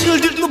 and she'll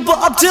do the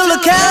bop till the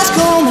cows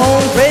come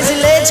home. Crazy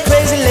legs,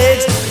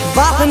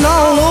 bopping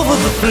all over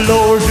the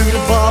floor.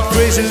 Doodle bop,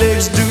 crazy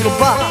legs, doodle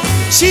bop.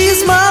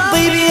 She's my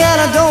baby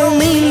and I don't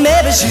mean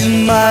maybe. She's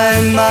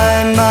mine,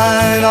 mine,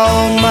 mine,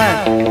 all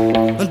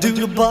mine.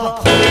 Doodle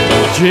bop.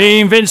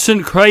 Gene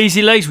Vincent,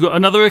 Crazy Legs. We've got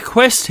another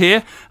request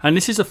here, and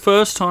this is a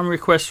first time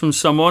request from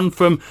someone,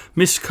 from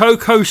Miss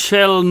Coco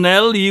Shell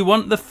Nell. You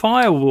want the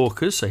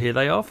Firewalkers, so here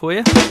they are for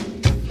you.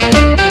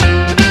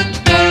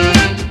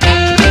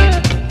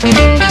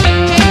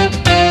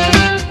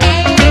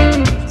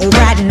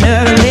 Bright and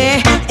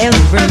early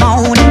every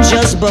morning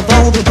just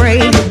before the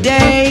break of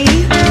day.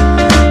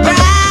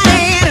 Bright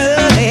and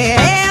early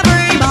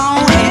every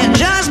morning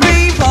just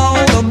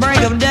before the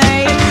break of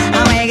day.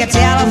 I make a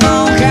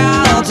telephone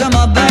call to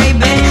my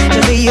baby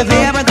to see if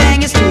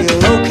everything is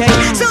still okay.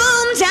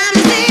 Sometimes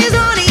it says,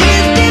 honey,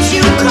 is this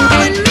you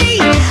calling me?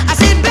 I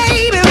said,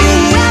 baby,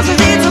 who else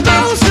is it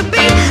supposed to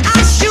be?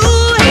 I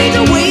sure hate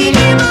to wake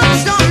him up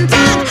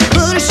sometimes,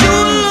 but I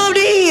sure love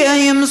to hear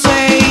him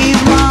say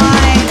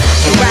mine.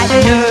 Bright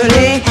and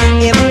early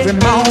every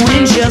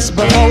morning just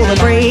before the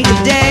break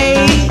of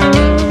day.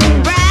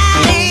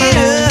 Bright and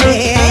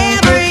early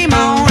every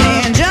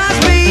morning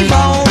just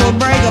before the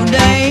break of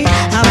day.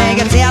 I make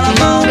a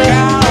telephone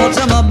call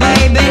to my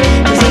baby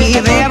to see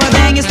if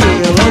everything is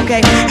still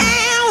okay.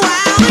 And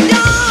while the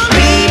dawn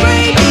be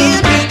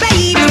breaking,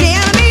 baby's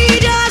telling me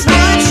just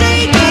what's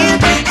shaking.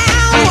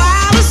 And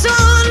while the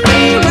sun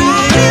be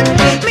rising,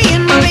 me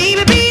and my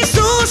baby be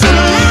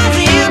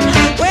socializing.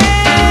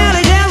 Well,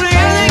 he tells me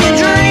everything he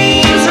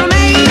dreams from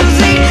A to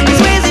Z. He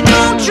swears he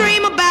don't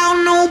dream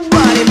about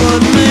nobody but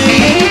me.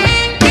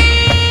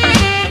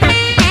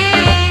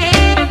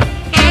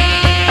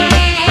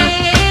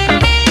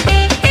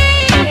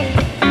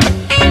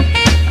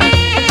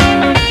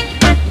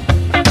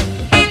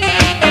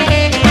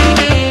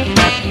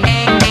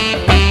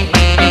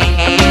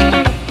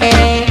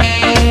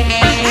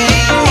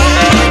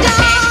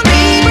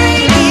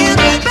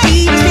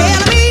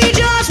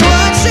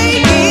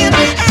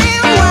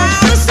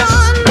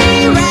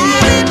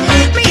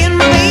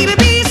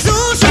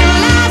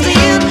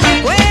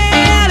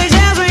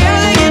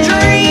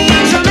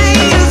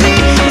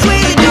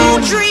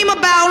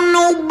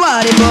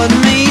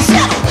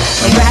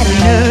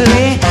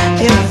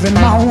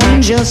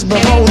 Just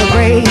before the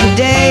break of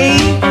day,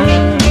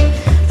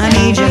 I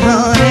need you,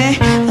 honey.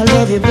 I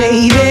love you,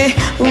 baby.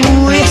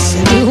 Ooh, yes I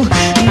do.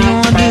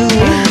 No, I do.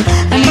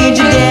 I need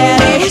you,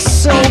 daddy,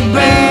 so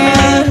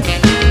bad.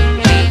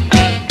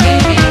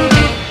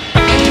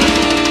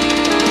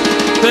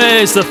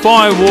 There's the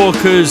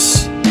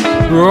Firewalkers,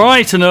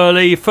 bright and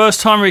early.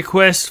 First time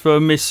request for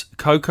Miss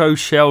Coco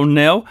Shell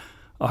Nell.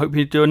 I hope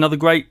you do another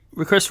great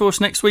request for us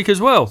next week as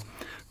well.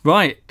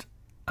 Right.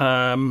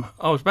 I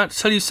was about to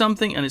tell you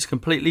something and it's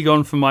completely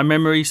gone from my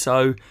memory,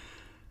 so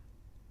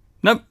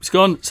nope, it's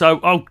gone. So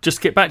I'll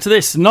just get back to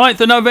this. 9th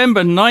of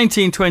November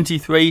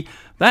 1923,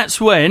 that's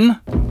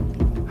when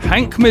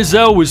Hank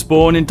Mizell was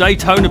born in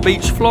Daytona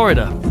Beach,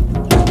 Florida.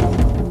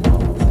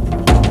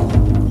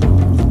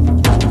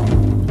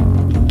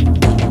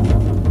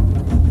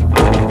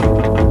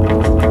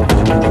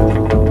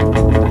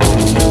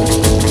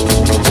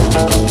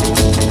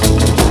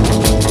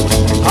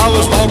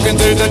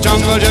 Through the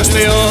jungle just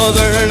the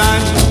other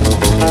night.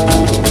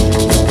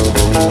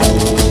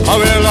 Oh,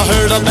 well, I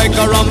heard a big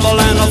rumble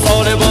and I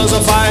thought it was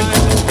a fight.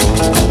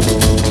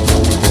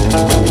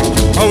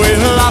 Oh,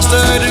 well, I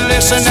stood and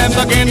listened and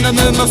began to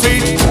move my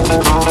feet.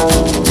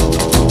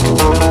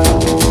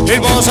 It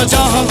was a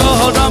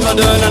jungle drummer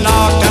doing a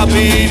knocked-out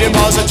beat. It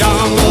was a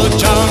jungle,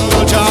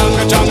 jungle,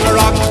 jungle, jungle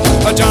rock.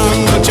 A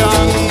jungle,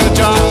 jungle,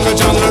 jungle,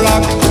 jungle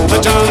rock. A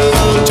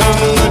jungle,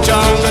 jungle,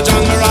 jungle,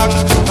 jungle rock.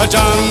 A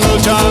jungle,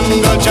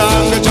 jungle,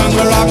 jungle,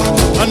 jungle rock.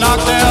 A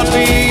knocked-out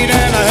beat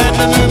and I had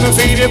to move my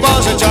feet. It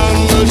was a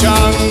jungle,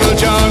 jungle,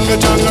 jungle,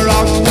 jungle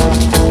rock.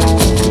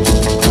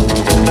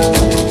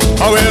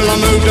 Oh, well, I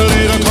moved a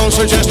little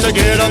closer just to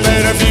get a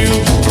better view.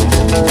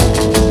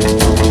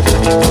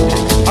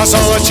 I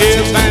saw a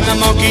chip and a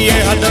monkey,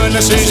 yeah, doing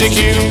the Suzy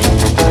Q.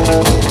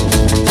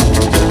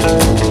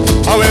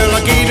 Oh, well,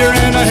 a gator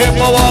and a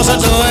hippo was a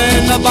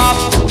doing the bop.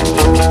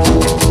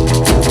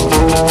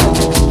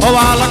 Oh,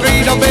 while a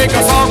great big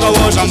frog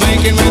was a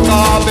making with the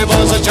hop. It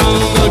was a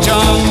jungle,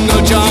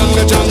 jungle,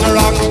 jungle, jungle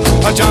rock.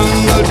 A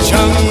jungle,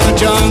 jungle,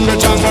 jungle,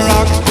 jungle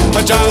rock.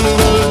 A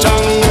jungle,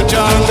 jungle,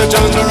 jungle,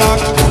 jungle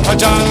rock. A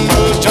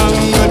jungle,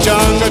 jungle,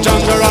 jungle,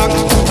 jungle rock.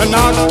 A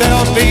knocked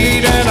out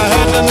beat and I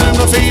had to move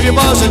my feet. It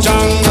was a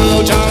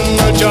jungle,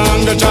 jungle,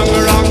 jungle,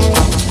 jungle rock.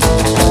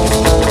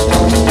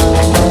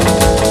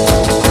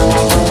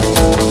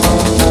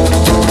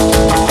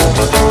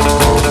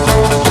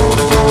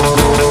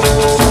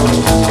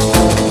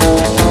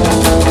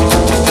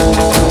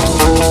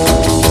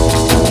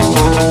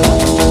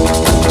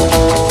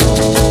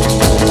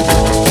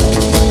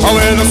 Oh,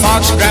 well, the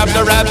fox grabbed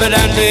the rabbit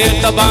and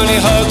hit the bunny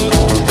hug.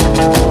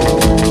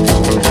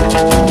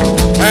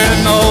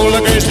 And the old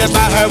grizzly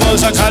bear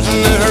was a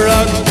cutting her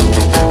rug.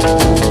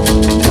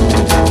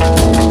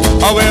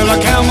 Oh, well, the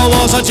camel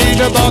was a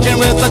cheetah bucking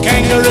with the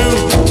kangaroo.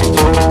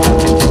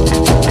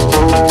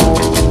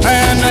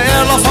 And the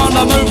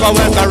a mover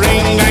with a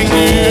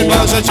ring-dang-doo. It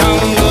was a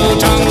jungle,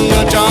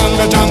 jungle,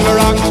 jungle, jungle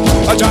rock.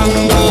 A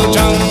jungle,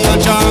 jungle,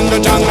 jungle,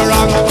 jungle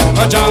rock.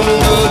 A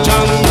jungle,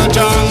 jungle,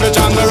 jungle,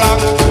 jungle rock.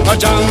 A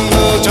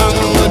jungle,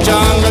 jungle,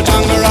 jungle,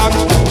 jungle rock.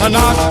 I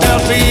knocked their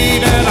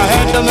feet and I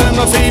had them in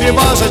my feet. It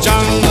was a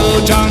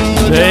jungle,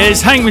 jungle.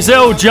 There's Hank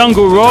Rizell,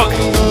 Jungle Rock.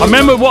 I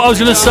remember what I was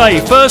going to say.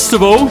 First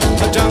of all,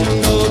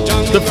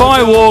 the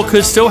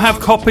Firewalkers still have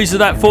copies of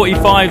that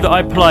 45 that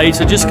I played,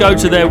 so just go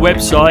to their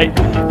website.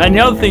 And the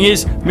other thing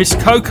is, Miss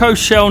Coco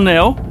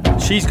Chanel,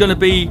 she's going to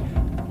be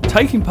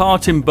taking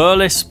part in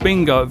Burlesque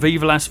Bingo at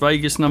Viva Las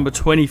Vegas number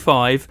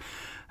 25.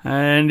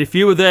 And if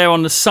you were there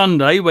on the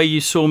Sunday where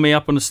you saw me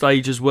up on the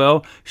stage as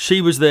well,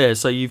 she was there,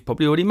 so you've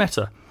probably already met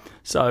her.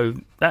 So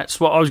that's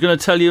what I was going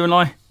to tell you and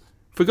I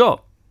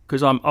forgot,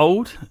 because I'm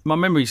old, my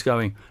memory's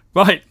going.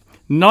 Right,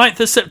 9th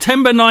of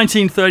September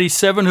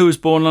 1937, who was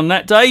born on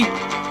that day?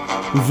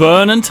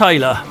 Vernon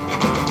Taylor.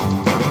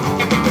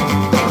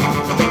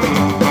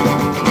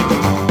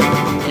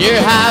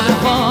 You're having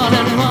fun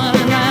and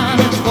running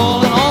around and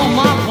spoiling all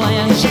my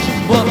plans.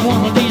 But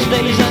one of these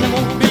days, and it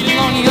won't be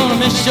long, you're gonna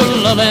miss your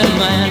loving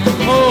man.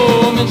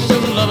 Oh, miss your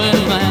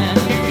loving man.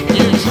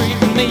 You're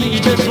treating me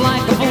just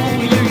like a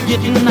fool. You're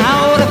getting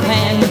out of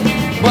hand.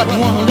 But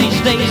one of these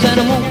days,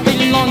 and it won't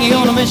be long, you're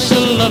gonna miss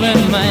your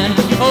loving man.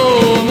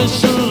 Oh,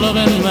 miss your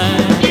loving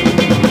man.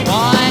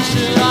 Why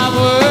should I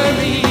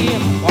worry?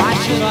 Why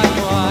should I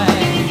cry?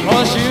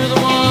 'Cause you're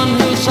the one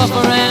who'll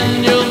suffer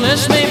and you'll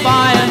miss me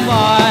by and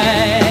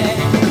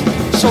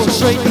by. So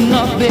straighten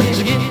up,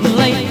 it's getting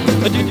late.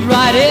 Do it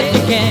right if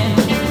you can.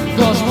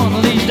 'Cause one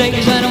of these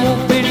days, and it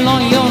won't be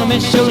long, you're gonna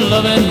miss your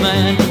loving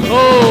man.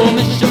 Oh,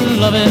 miss your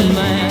loving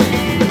man.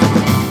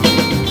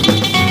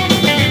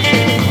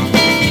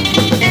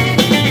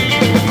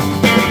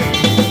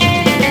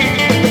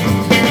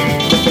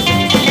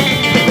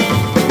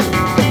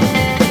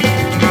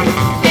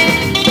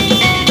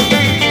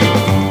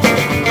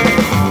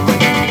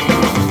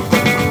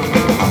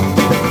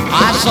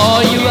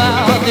 Saw you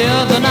out the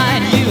other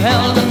night, you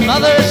held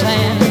another's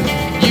hand.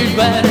 You'd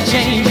better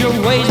change your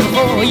ways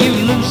before you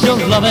lose your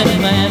loving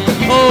man.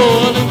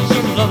 Oh, lose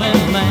your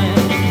loving man.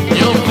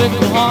 Your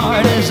fickle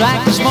heart is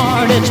acting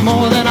smart, it's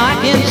more than I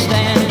can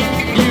stand.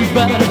 You'd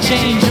better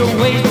change your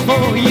ways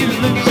before you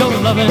lose your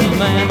loving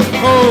man.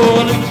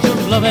 Oh, lose your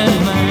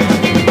loving man.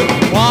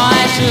 Why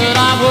should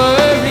I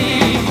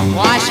worry?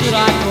 Why should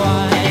I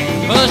cry?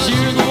 'Cause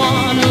you're the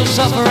one who'll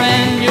suffer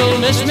and you'll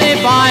miss me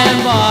by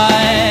and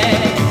by.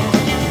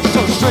 So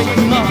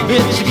straighten up,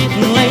 it's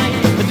getting late.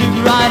 Do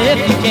right if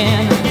you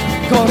can.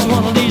 'Cause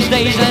one of these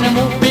days, and it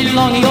won't be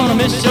long, you're gonna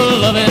miss your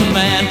loving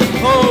man.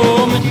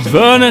 Oh,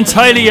 Vernon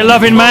Taylor, your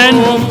loving man.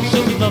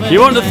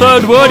 You want the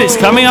third word? It's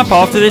coming up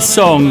after this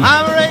song.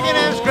 I'm raking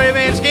and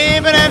scraping,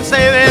 skipping and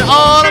saving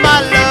all of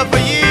my love for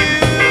you.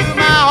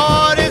 My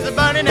heart is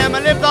burning and my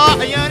lips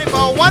are yearning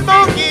for one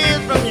more kiss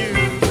from you.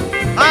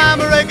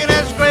 I'm raking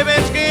and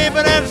scraping,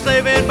 skipping and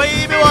saving,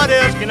 baby, what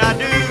else can I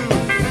do?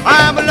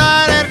 I'm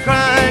lying and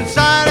crying,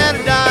 sighing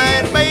and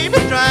dying, baby,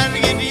 trying to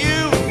get to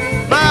you.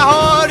 My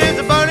heart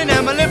is burning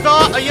and my lips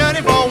are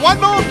yearning for one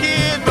more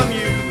kiss from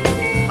you.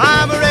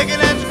 I'm raking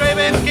and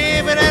scraping,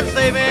 skipping and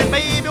saving,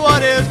 baby,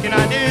 what else can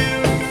I do?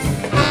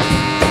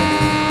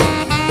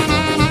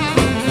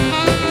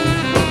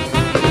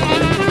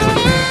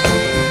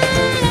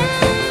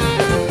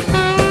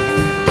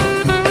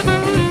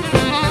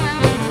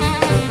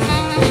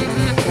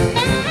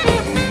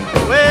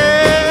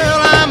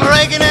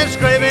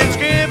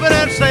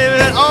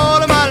 Saving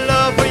all of my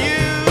love for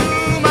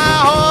you. My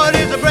heart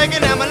is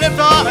breaking and my lips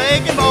are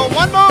aching for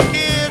one more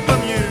kiss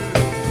from you.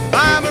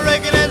 I'm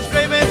raking and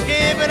scraping,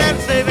 skipping and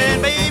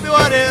saving, baby,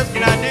 what else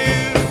can I do?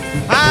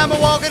 I'm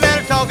walking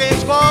and talking,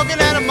 squawking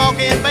and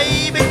mocking,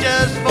 baby,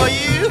 just for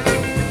you.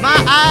 My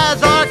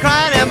eyes are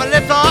crying and my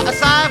lips are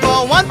sighing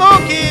for one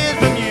more kiss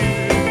from you.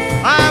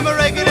 I'm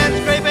raking and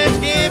scraping,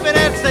 skipping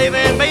and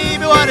saving,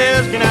 baby, what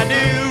else can I do?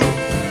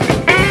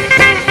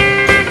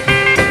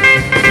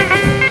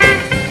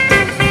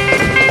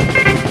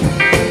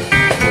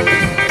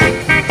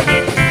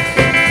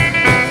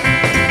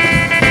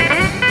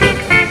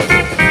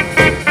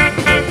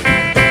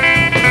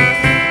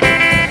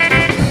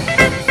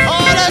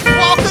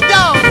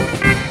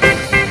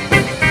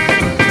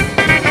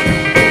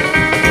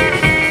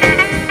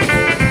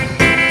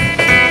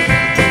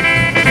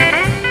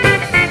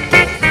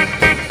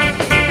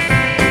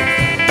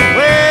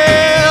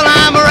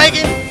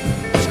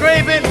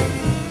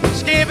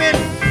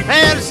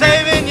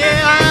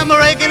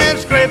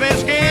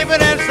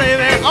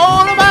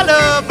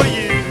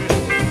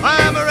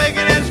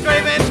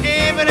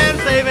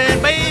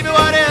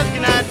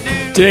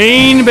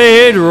 Dean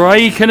Beard,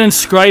 raking and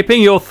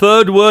scraping. Your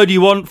third word you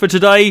want for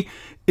today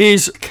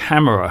is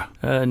camera.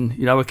 And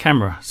you know, a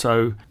camera.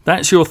 So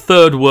that's your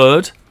third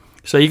word.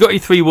 So you got your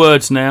three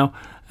words now.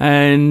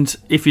 And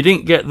if you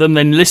didn't get them,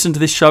 then listen to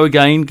this show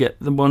again. Get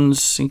the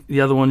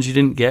other ones you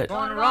didn't get.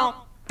 Gonna romp,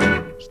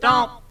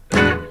 stomp,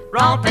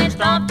 romp and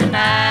stomp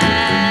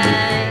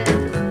tonight.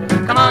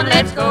 Come on,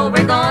 let's go.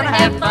 We're gonna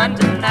have fun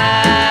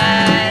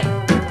tonight.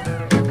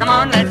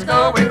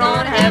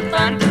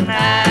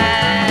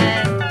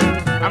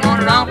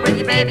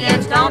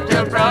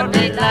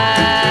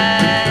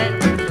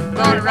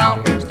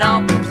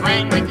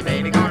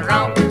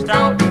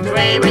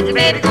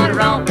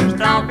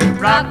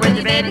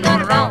 baby,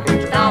 gonna roll,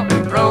 stomp,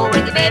 roll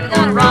with your baby,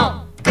 gonna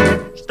roll,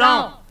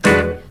 stomp,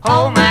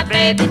 hold my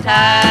baby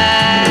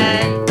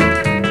tight.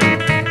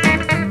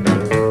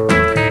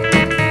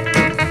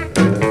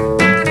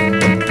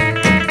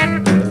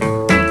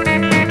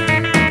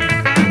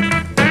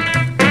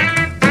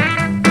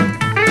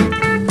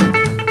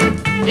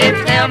 If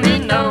you tell me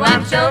no,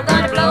 I'm sure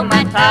gonna blow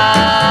my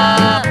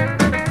top.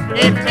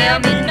 If you tell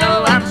me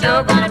no, I'm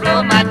sure gonna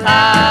blow my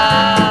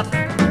top.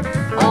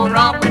 Oh,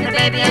 romp with the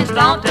baby and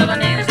stomp till the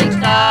music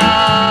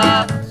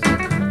stops.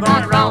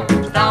 Gonna romp,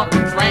 stomp,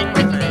 swing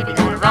with your baby.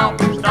 Gonna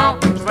romp,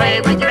 stomp,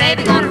 sway with your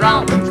baby. Gonna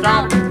romp,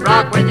 stomp,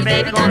 rock with your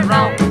baby. Gonna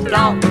romp,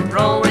 stomp,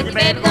 roll with your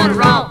baby. Gonna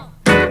romp,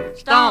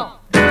 stomp,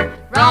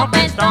 romp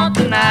and stomp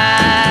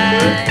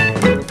tonight.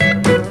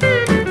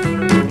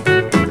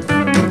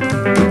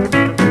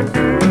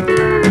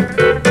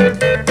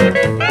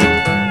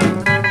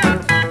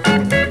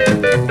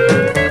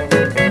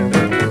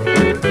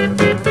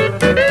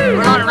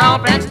 We're gonna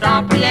romp and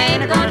stomp, we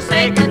ain't gonna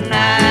say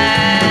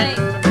goodnight.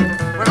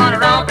 We're gonna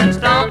romp and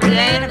stomp, we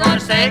ain't gonna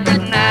say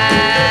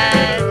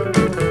goodnight.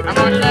 I'm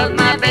gonna love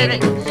my baby,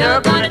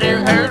 sure gonna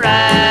do her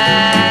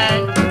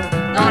right.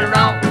 Gonna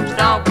romp,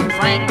 stomp,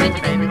 swing with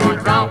your baby.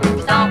 Gonna romp,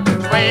 stomp,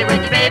 sway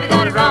with your baby.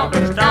 Gonna romp,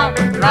 stomp,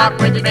 rock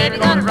with your baby.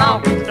 Gonna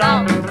romp,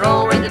 stomp,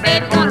 roll with your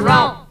baby. Gonna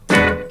romp,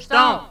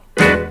 stomp,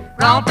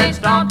 romp and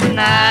stomp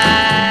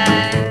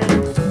tonight.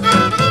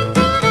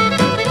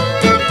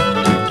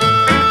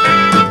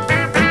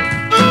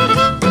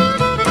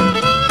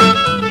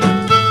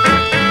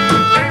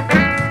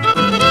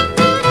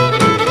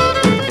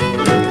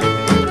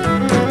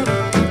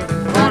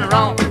 Gonna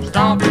romp,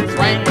 stomp,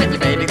 swing with your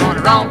baby.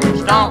 Gonna romp,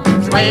 stomp,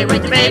 sway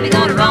with your baby.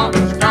 Gonna romp,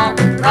 stomp,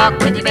 rock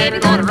with your baby.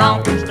 Gonna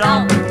romp,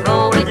 stomp,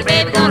 roll with your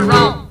baby. Gonna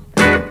romp,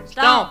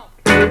 stomp,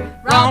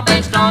 romp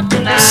and stomp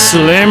tonight.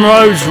 Slim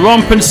Rose,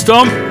 Romp and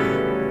Stomp.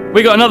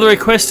 We got another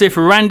request here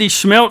for Randy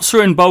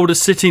Schmelzer in Boulder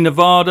City,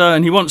 Nevada,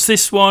 and he wants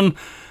this one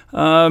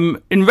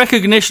in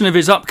recognition of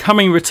his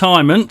upcoming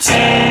retirement.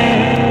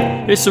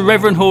 It's the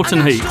Reverend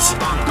Horton Heat. Cause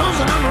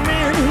another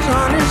man is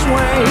on his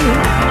way,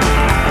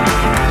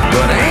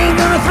 but I ain't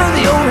gonna throw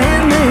the old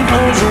handmade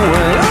clothes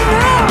away. Oh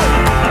no,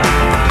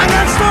 I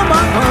got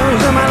store-bought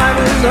clothes and my life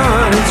is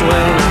on its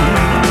way.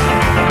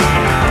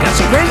 Got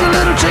some crazy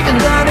little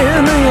chickens out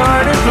in the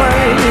yard at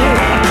play,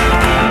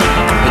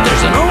 but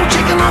there's an old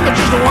chicken lover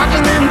just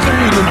watching them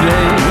through the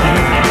day.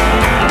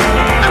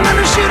 I'm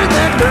gonna shoot at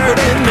that bird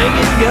and make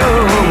it go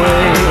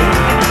away.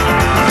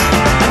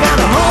 I got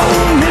a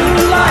whole new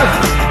life,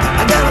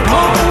 I got a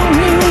whole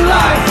new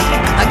life,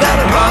 I got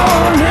a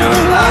whole new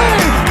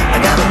life, I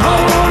got a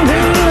whole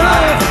new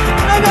life.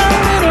 I got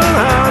a little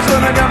house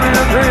and I got me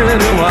a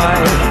pretty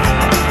wife.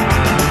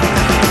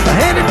 I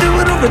had to do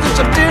it over, there's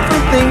some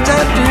different things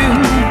I do,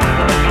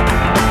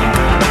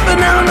 but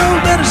now I know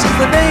better since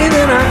the day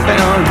that I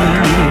found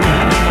you.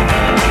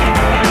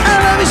 I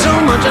love you so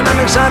much and I'm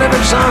excited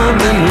for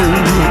something new.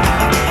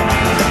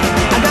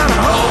 I got a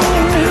whole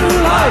new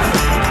life,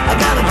 I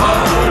got a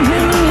whole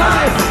new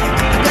life,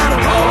 I got a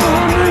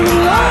whole new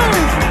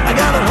life, I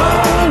got a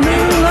whole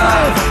new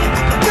life.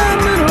 Got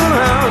a little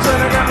house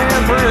and I got me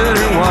a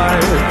pretty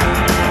wife.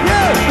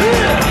 Yeah,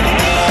 yeah.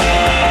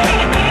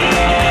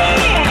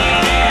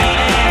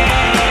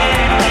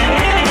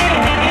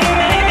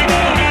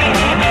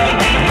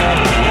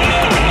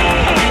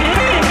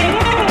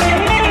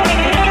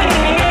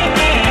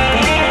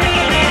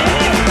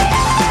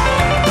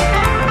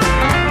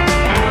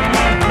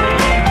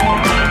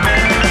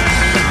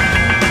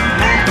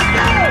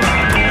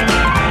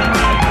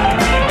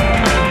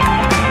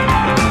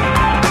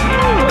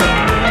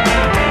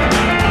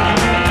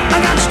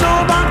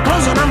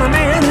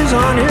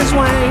 On his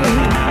way,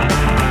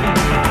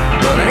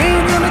 but I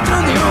ain't gonna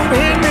throw the old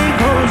handmade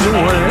clothes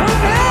away.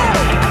 Okay.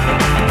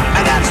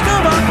 I got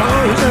store-bought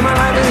clothes and my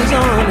life is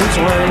on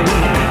its way.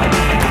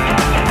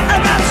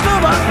 I got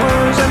store-bought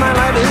clothes and my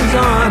life is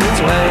on its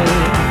way.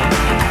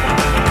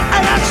 I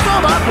got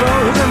store-bought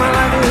clothes and my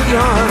life is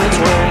on its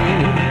way.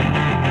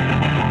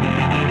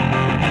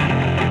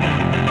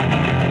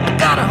 I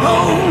got a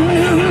whole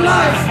new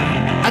life,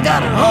 I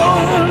got a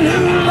whole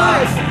new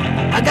life,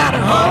 I got a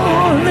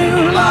whole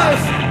new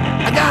life,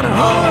 I got a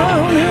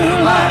whole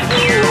new life,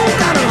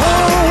 got a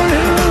whole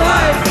new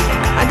life,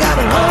 I got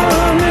a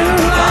whole new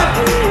life,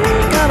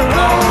 got a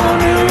whole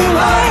new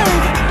life,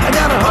 I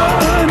got a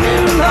whole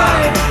new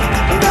life,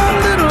 I got a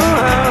little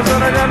house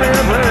and I got me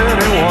a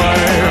pretty wife.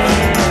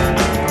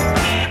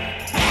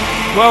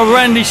 Well,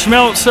 Randy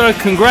Schmelzer,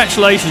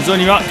 congratulations on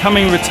your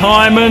upcoming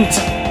retirement.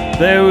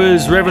 There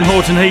was Reverend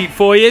Horton Heat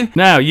for you.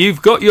 Now,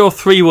 you've got your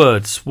 3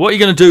 words. What are you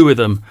going to do with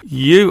them?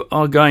 You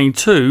are going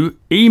to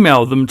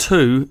email them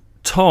to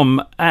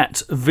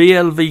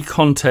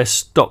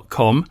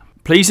tom@vlvcontest.com.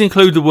 Please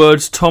include the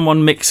words Tom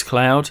on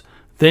Mixcloud,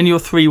 then your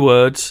 3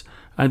 words,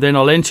 and then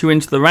I'll enter you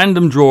into the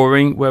random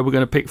drawing where we're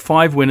going to pick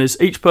 5 winners.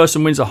 Each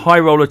person wins a high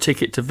roller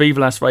ticket to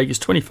Viva Las Vegas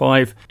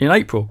 25 in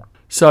April.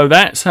 So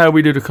that's how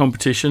we do the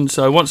competition.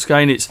 So once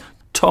again, it's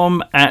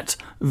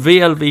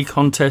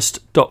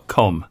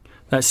tom@vlvcontest.com.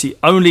 That's the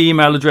only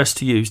email address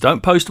to use.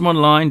 Don't post them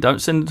online.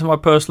 Don't send them to my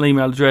personal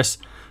email address,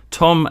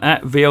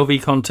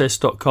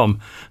 tom@vlvcontest.com.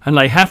 And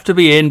they have to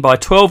be in by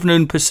 12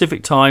 noon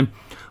Pacific time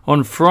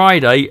on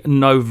Friday,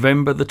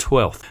 November the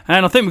 12th.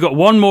 And I think we've got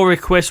one more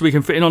request we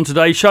can fit in on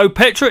today's show.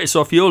 Petra, it's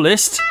off your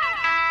list.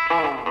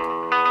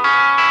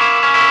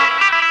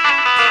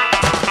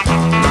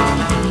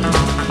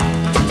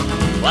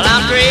 Well,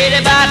 I'm crazy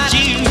about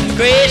you,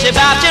 crazy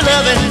about your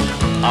loving.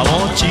 I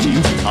want your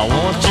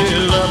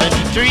loving.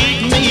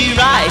 Treat me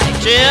right,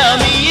 tell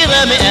me you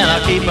love me, and I'll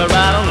keep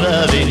right on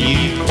loving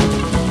you.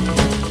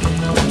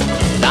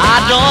 I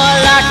don't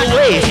like the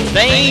way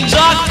things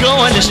are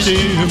going, there's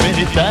too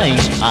many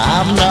things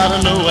I'm not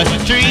a knowing.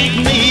 Treat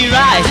me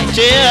right,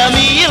 tell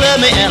me you love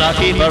me, and I'll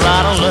keep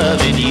right on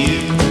loving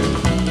you.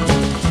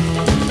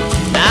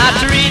 Now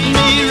treat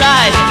me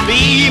right,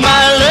 be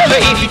my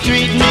lover. If you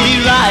treat me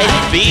right,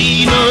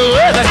 be no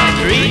other.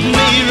 Treat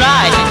me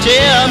right,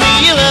 tell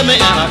me you love me,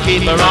 and I'll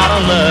keep right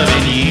on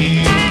loving you.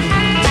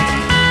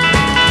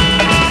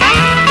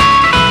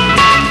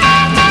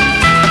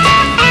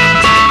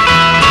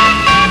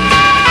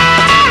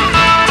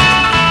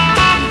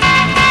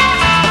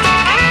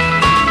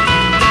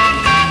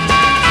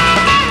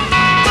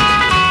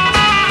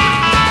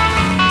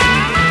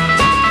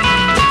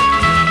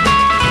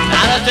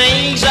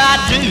 Things I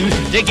do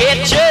to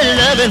get your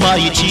loving while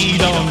you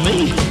cheat on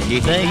me.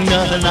 You think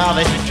nothing of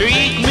it.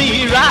 Treat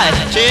me right,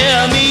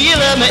 tell me you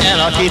love me,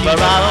 and I'll keep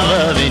right on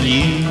loving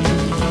you.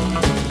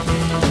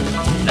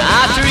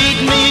 Now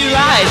treat me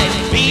right,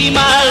 be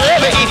my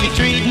lover. If you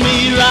treat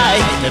me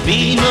right, there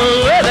be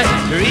no other.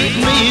 Treat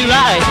me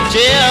right,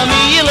 tell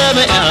me you love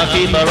me, and I'll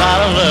keep right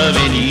on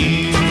loving you.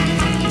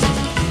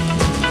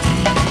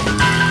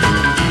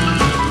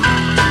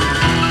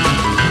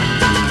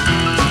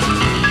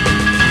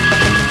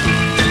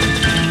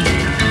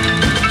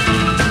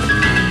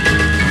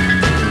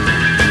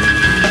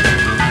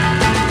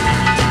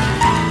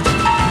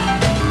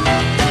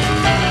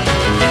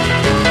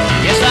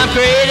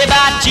 Crazy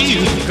about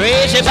you,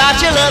 crazy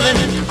about your loving.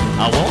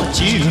 I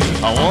want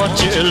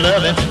your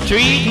loving.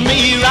 Treat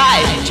me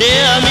right,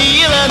 tell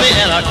me you love me,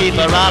 and I'll keep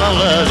right on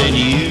loving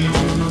you.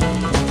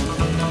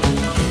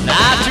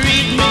 Now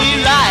treat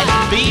me right,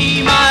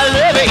 be my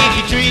lover. If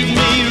you treat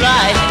me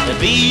right, there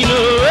be no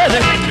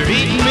other.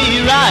 Treat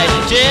me right,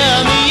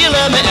 tell me you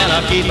love me, and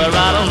I'll keep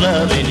right on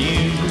loving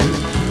you.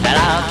 And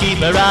I'll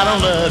keep right on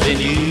loving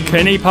you.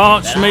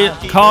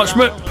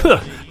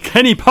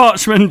 Kenny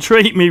Parchment,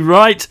 Treat Me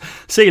Right.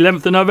 See,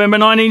 11th of November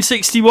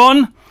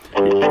 1961.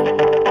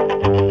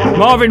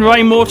 Marvin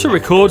Rainwater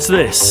records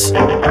this.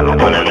 I'm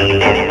gonna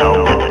leave this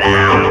old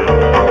town.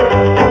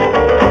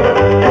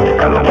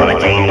 I'm gonna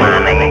change my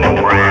name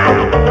to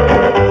Brown.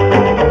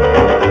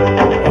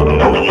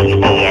 No use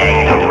me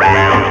hanging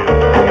around.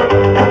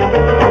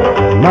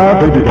 My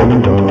baby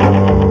done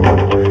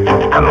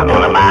gone. I'm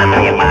gonna buy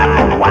me a bottle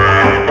of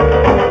wine.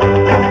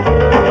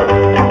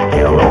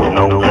 Tell those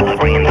no good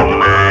friends of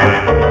mine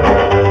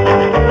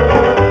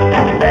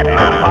that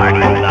my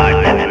party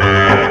starts at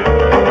 9.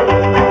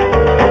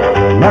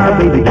 My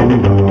baby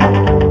done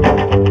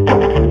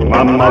gone.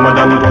 My mama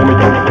done told me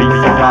don't be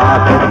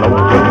surprised if a no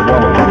good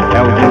woman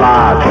tells you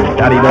lies.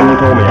 Daddy done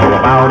told me all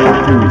about it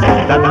too.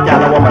 Says that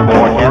kind of woman,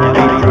 boy, can't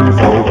be true.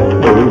 So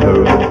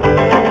boo-hoo,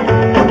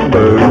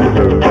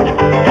 boo-hoo,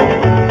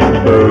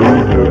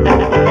 boo-hoo.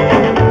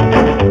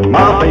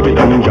 My baby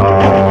done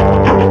gone.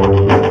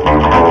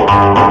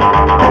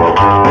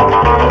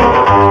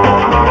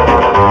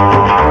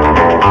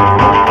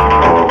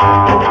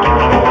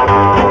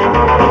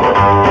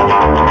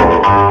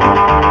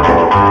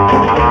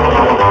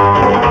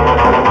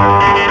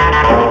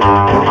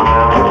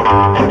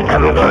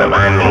 I'm gonna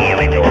buy me a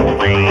little old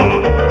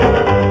thing.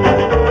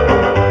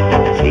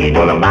 She's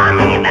gonna buy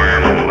me a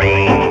diamond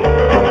ring.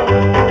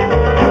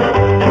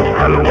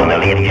 I'm gonna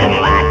live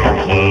just like a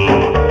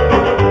king.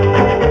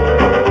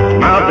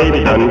 My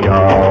baby done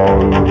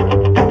gone.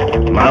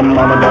 My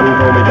mama done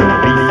told me don't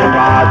be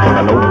surprised if a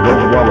no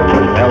good woman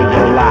tells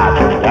you lies.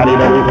 Daddy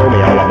done told me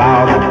all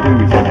about it too.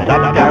 Said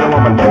that kind of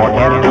woman, boy,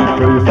 can't be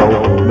true. So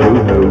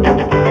boo-hoo,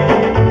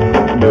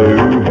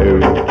 boo-hoo,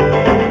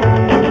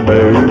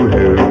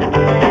 boo-hoo.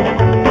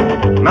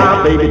 My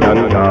baby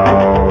done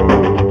gone.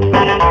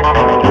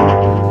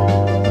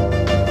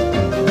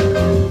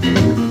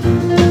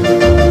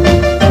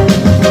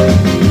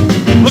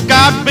 Look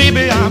out,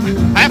 baby, I'm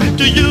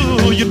after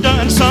you. You've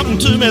done something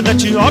to me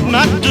that you ought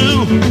not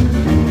do.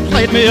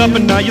 Played me up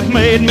and now you've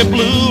made me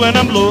blue and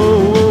I'm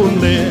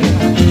lonely.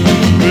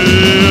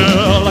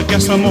 Well, I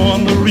guess I'm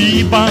on the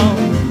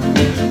rebound.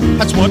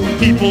 That's what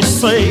people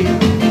say.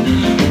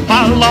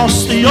 I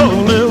lost the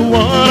only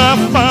one I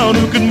found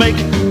who could make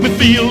me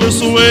feel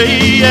this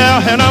way.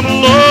 Yeah, and I'm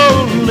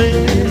lonely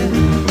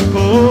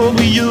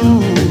over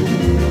you.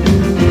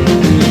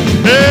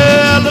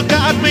 Yeah, look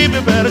out, baby,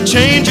 better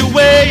change your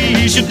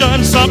ways. You've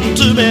done something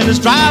to me that's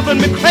driving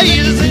me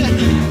crazy.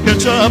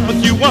 Catch up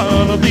with you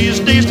one of these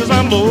days, 'cause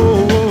I'm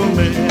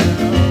lonely.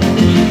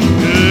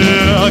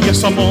 Yeah, I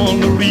guess I'm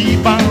on the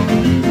rebound.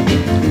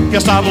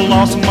 Guess I've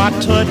lost my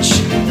touch.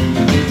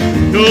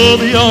 You're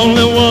the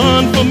only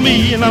one for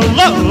me, and I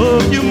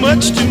love you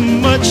much too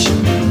much,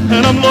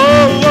 and I'm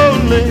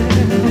lonely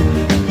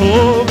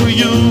over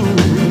you.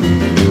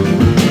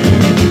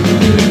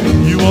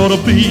 You ought to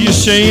be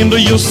ashamed of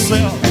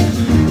yourself,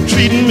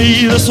 treating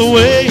me this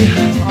way.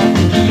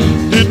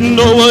 Didn't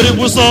know what it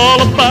was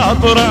all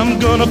about, but I'm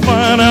gonna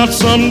find out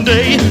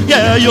someday.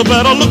 Yeah, you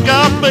better look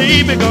out,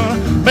 baby, gonna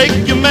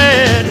make you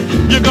mad.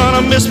 You're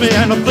gonna miss me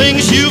and the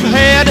things you've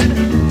had.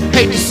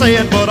 Hate to say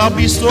it, but I'll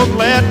be so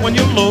glad when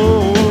you're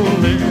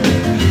lonely.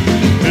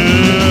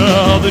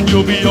 Yeah, then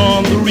you'll be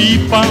on the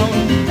rebound.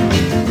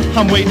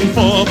 I'm waiting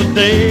for the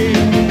day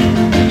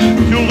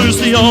you'll lose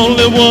the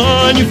only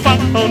one you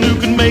found who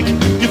can make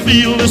you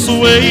feel this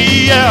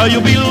way. Yeah,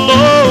 you'll be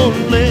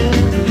lonely.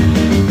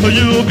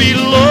 You'll be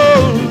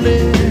lonely.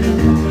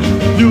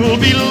 You'll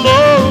be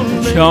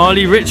lonely.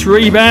 Charlie Rich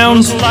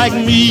rebounds. Like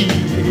me.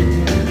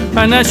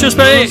 And that's just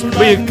about it.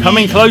 We're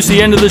coming close to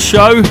the end of the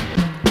show.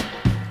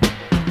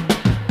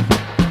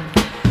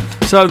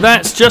 So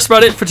that's just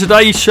about it for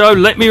today's show.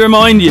 Let me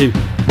remind you,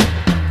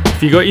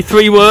 if you got your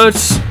 3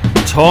 words,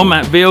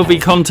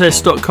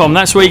 tom@vlvcontest.com.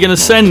 That's where you're going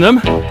to send them.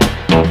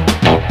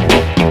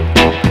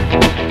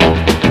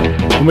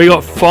 And we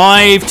got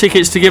 5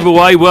 tickets to give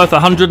away worth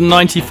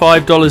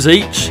 $195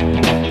 each.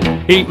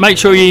 Make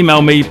sure you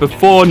email me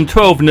before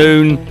 12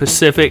 noon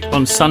Pacific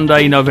on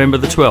Sunday, November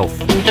the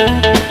 12th.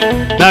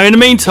 Now, in the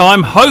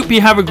meantime, hope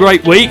you have a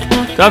great week.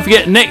 Don't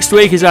forget, next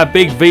week is our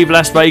big Viva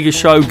Las Vegas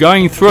show,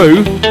 going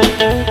through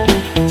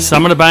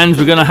some of the bands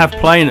we're going to have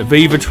playing at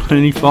Viva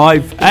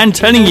 25 and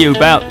telling you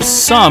about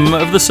some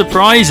of the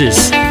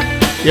surprises.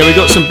 Yeah, we've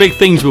got some big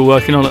things we're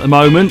working on at the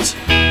moment.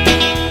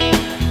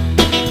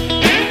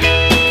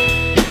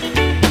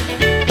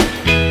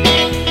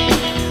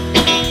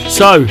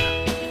 So,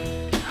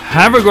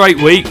 have a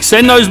great week.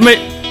 Send those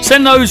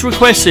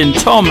requests in,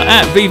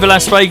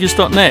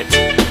 tom@vivalasvegas.net.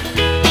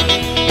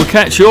 We'll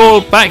catch you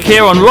all back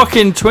here on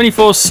Rockin'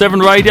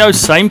 24/7 Radio,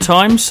 same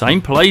time,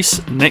 same place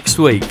next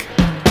week.